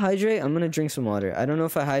I do the hydrate? I'm gonna drink some water. I don't know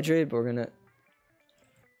if I hydrate, but we're gonna.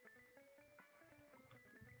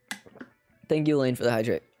 Thank you, Elaine, for the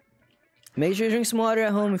hydrate. Make sure you drink some water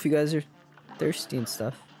at home if you guys are thirsty and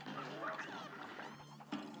stuff.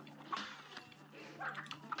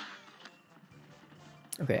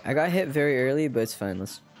 Okay, I got hit very early, but it's fine.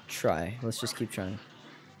 Let's try. Let's just keep trying.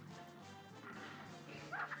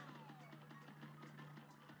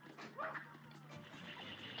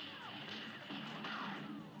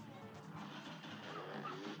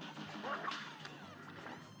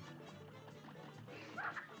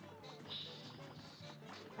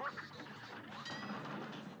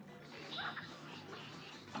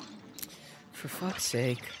 For fuck's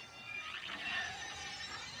sake.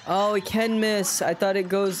 Oh, it can miss. I thought it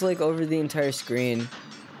goes like over the entire screen.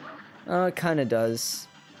 Oh, it kind of does.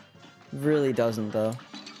 Really doesn't though.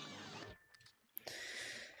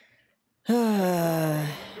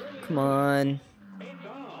 Come on.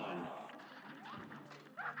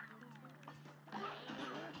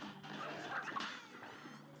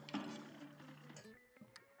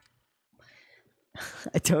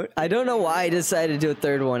 I don't know why I decided to do a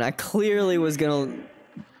third one. I clearly was gonna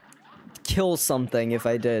kill something if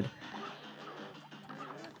I did.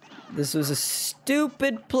 This was a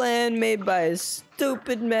stupid plan made by a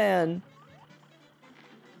stupid man.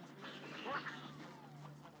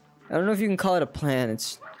 I don't know if you can call it a plan.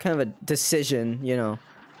 It's kind of a decision, you know.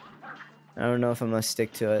 I don't know if I'm gonna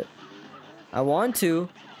stick to it. I want to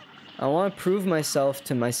prove myself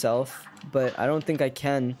to myself, but I don't think I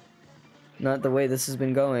can. Not the way this has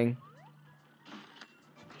been going.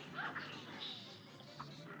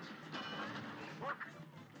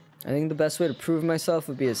 I think the best way to prove myself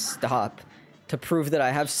would be a stop. To prove that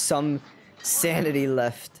I have some sanity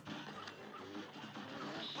left.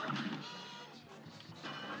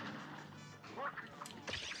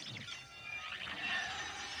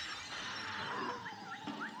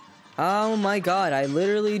 Oh my god, I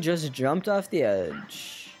literally just jumped off the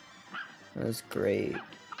edge. That was great.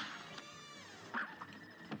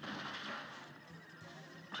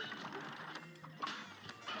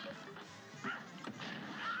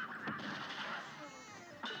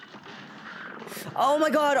 Oh my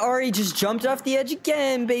god, Ari just jumped off the edge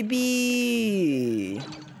again, baby!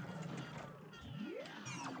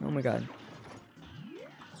 Oh my god.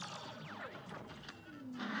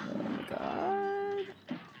 Oh my god.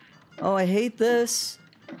 Oh, I hate this.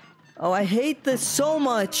 Oh, I hate this so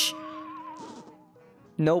much.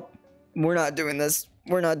 Nope. We're not doing this.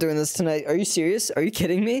 We're not doing this tonight. Are you serious? Are you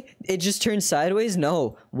kidding me? It just turned sideways?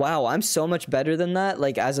 No. Wow, I'm so much better than that.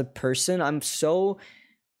 Like, as a person,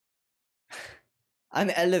 I'm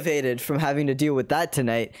elevated from having to deal with that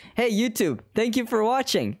tonight. Hey, YouTube, thank you for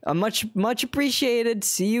watching. Much appreciated.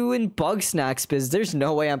 See you in Bug Snacks, because there's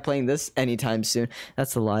no way I'm playing this anytime soon.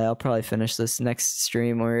 That's a lie. I'll probably finish this next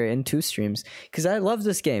stream or in 2 streams, because I love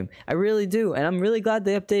this game. I really do, and I'm really glad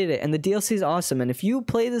they updated it, and the DLC is awesome. And if you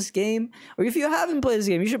play this game, or if you haven't played this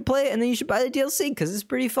game, you should play it, and then you should buy the DLC, because it's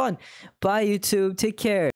pretty fun. Bye, YouTube. Take care.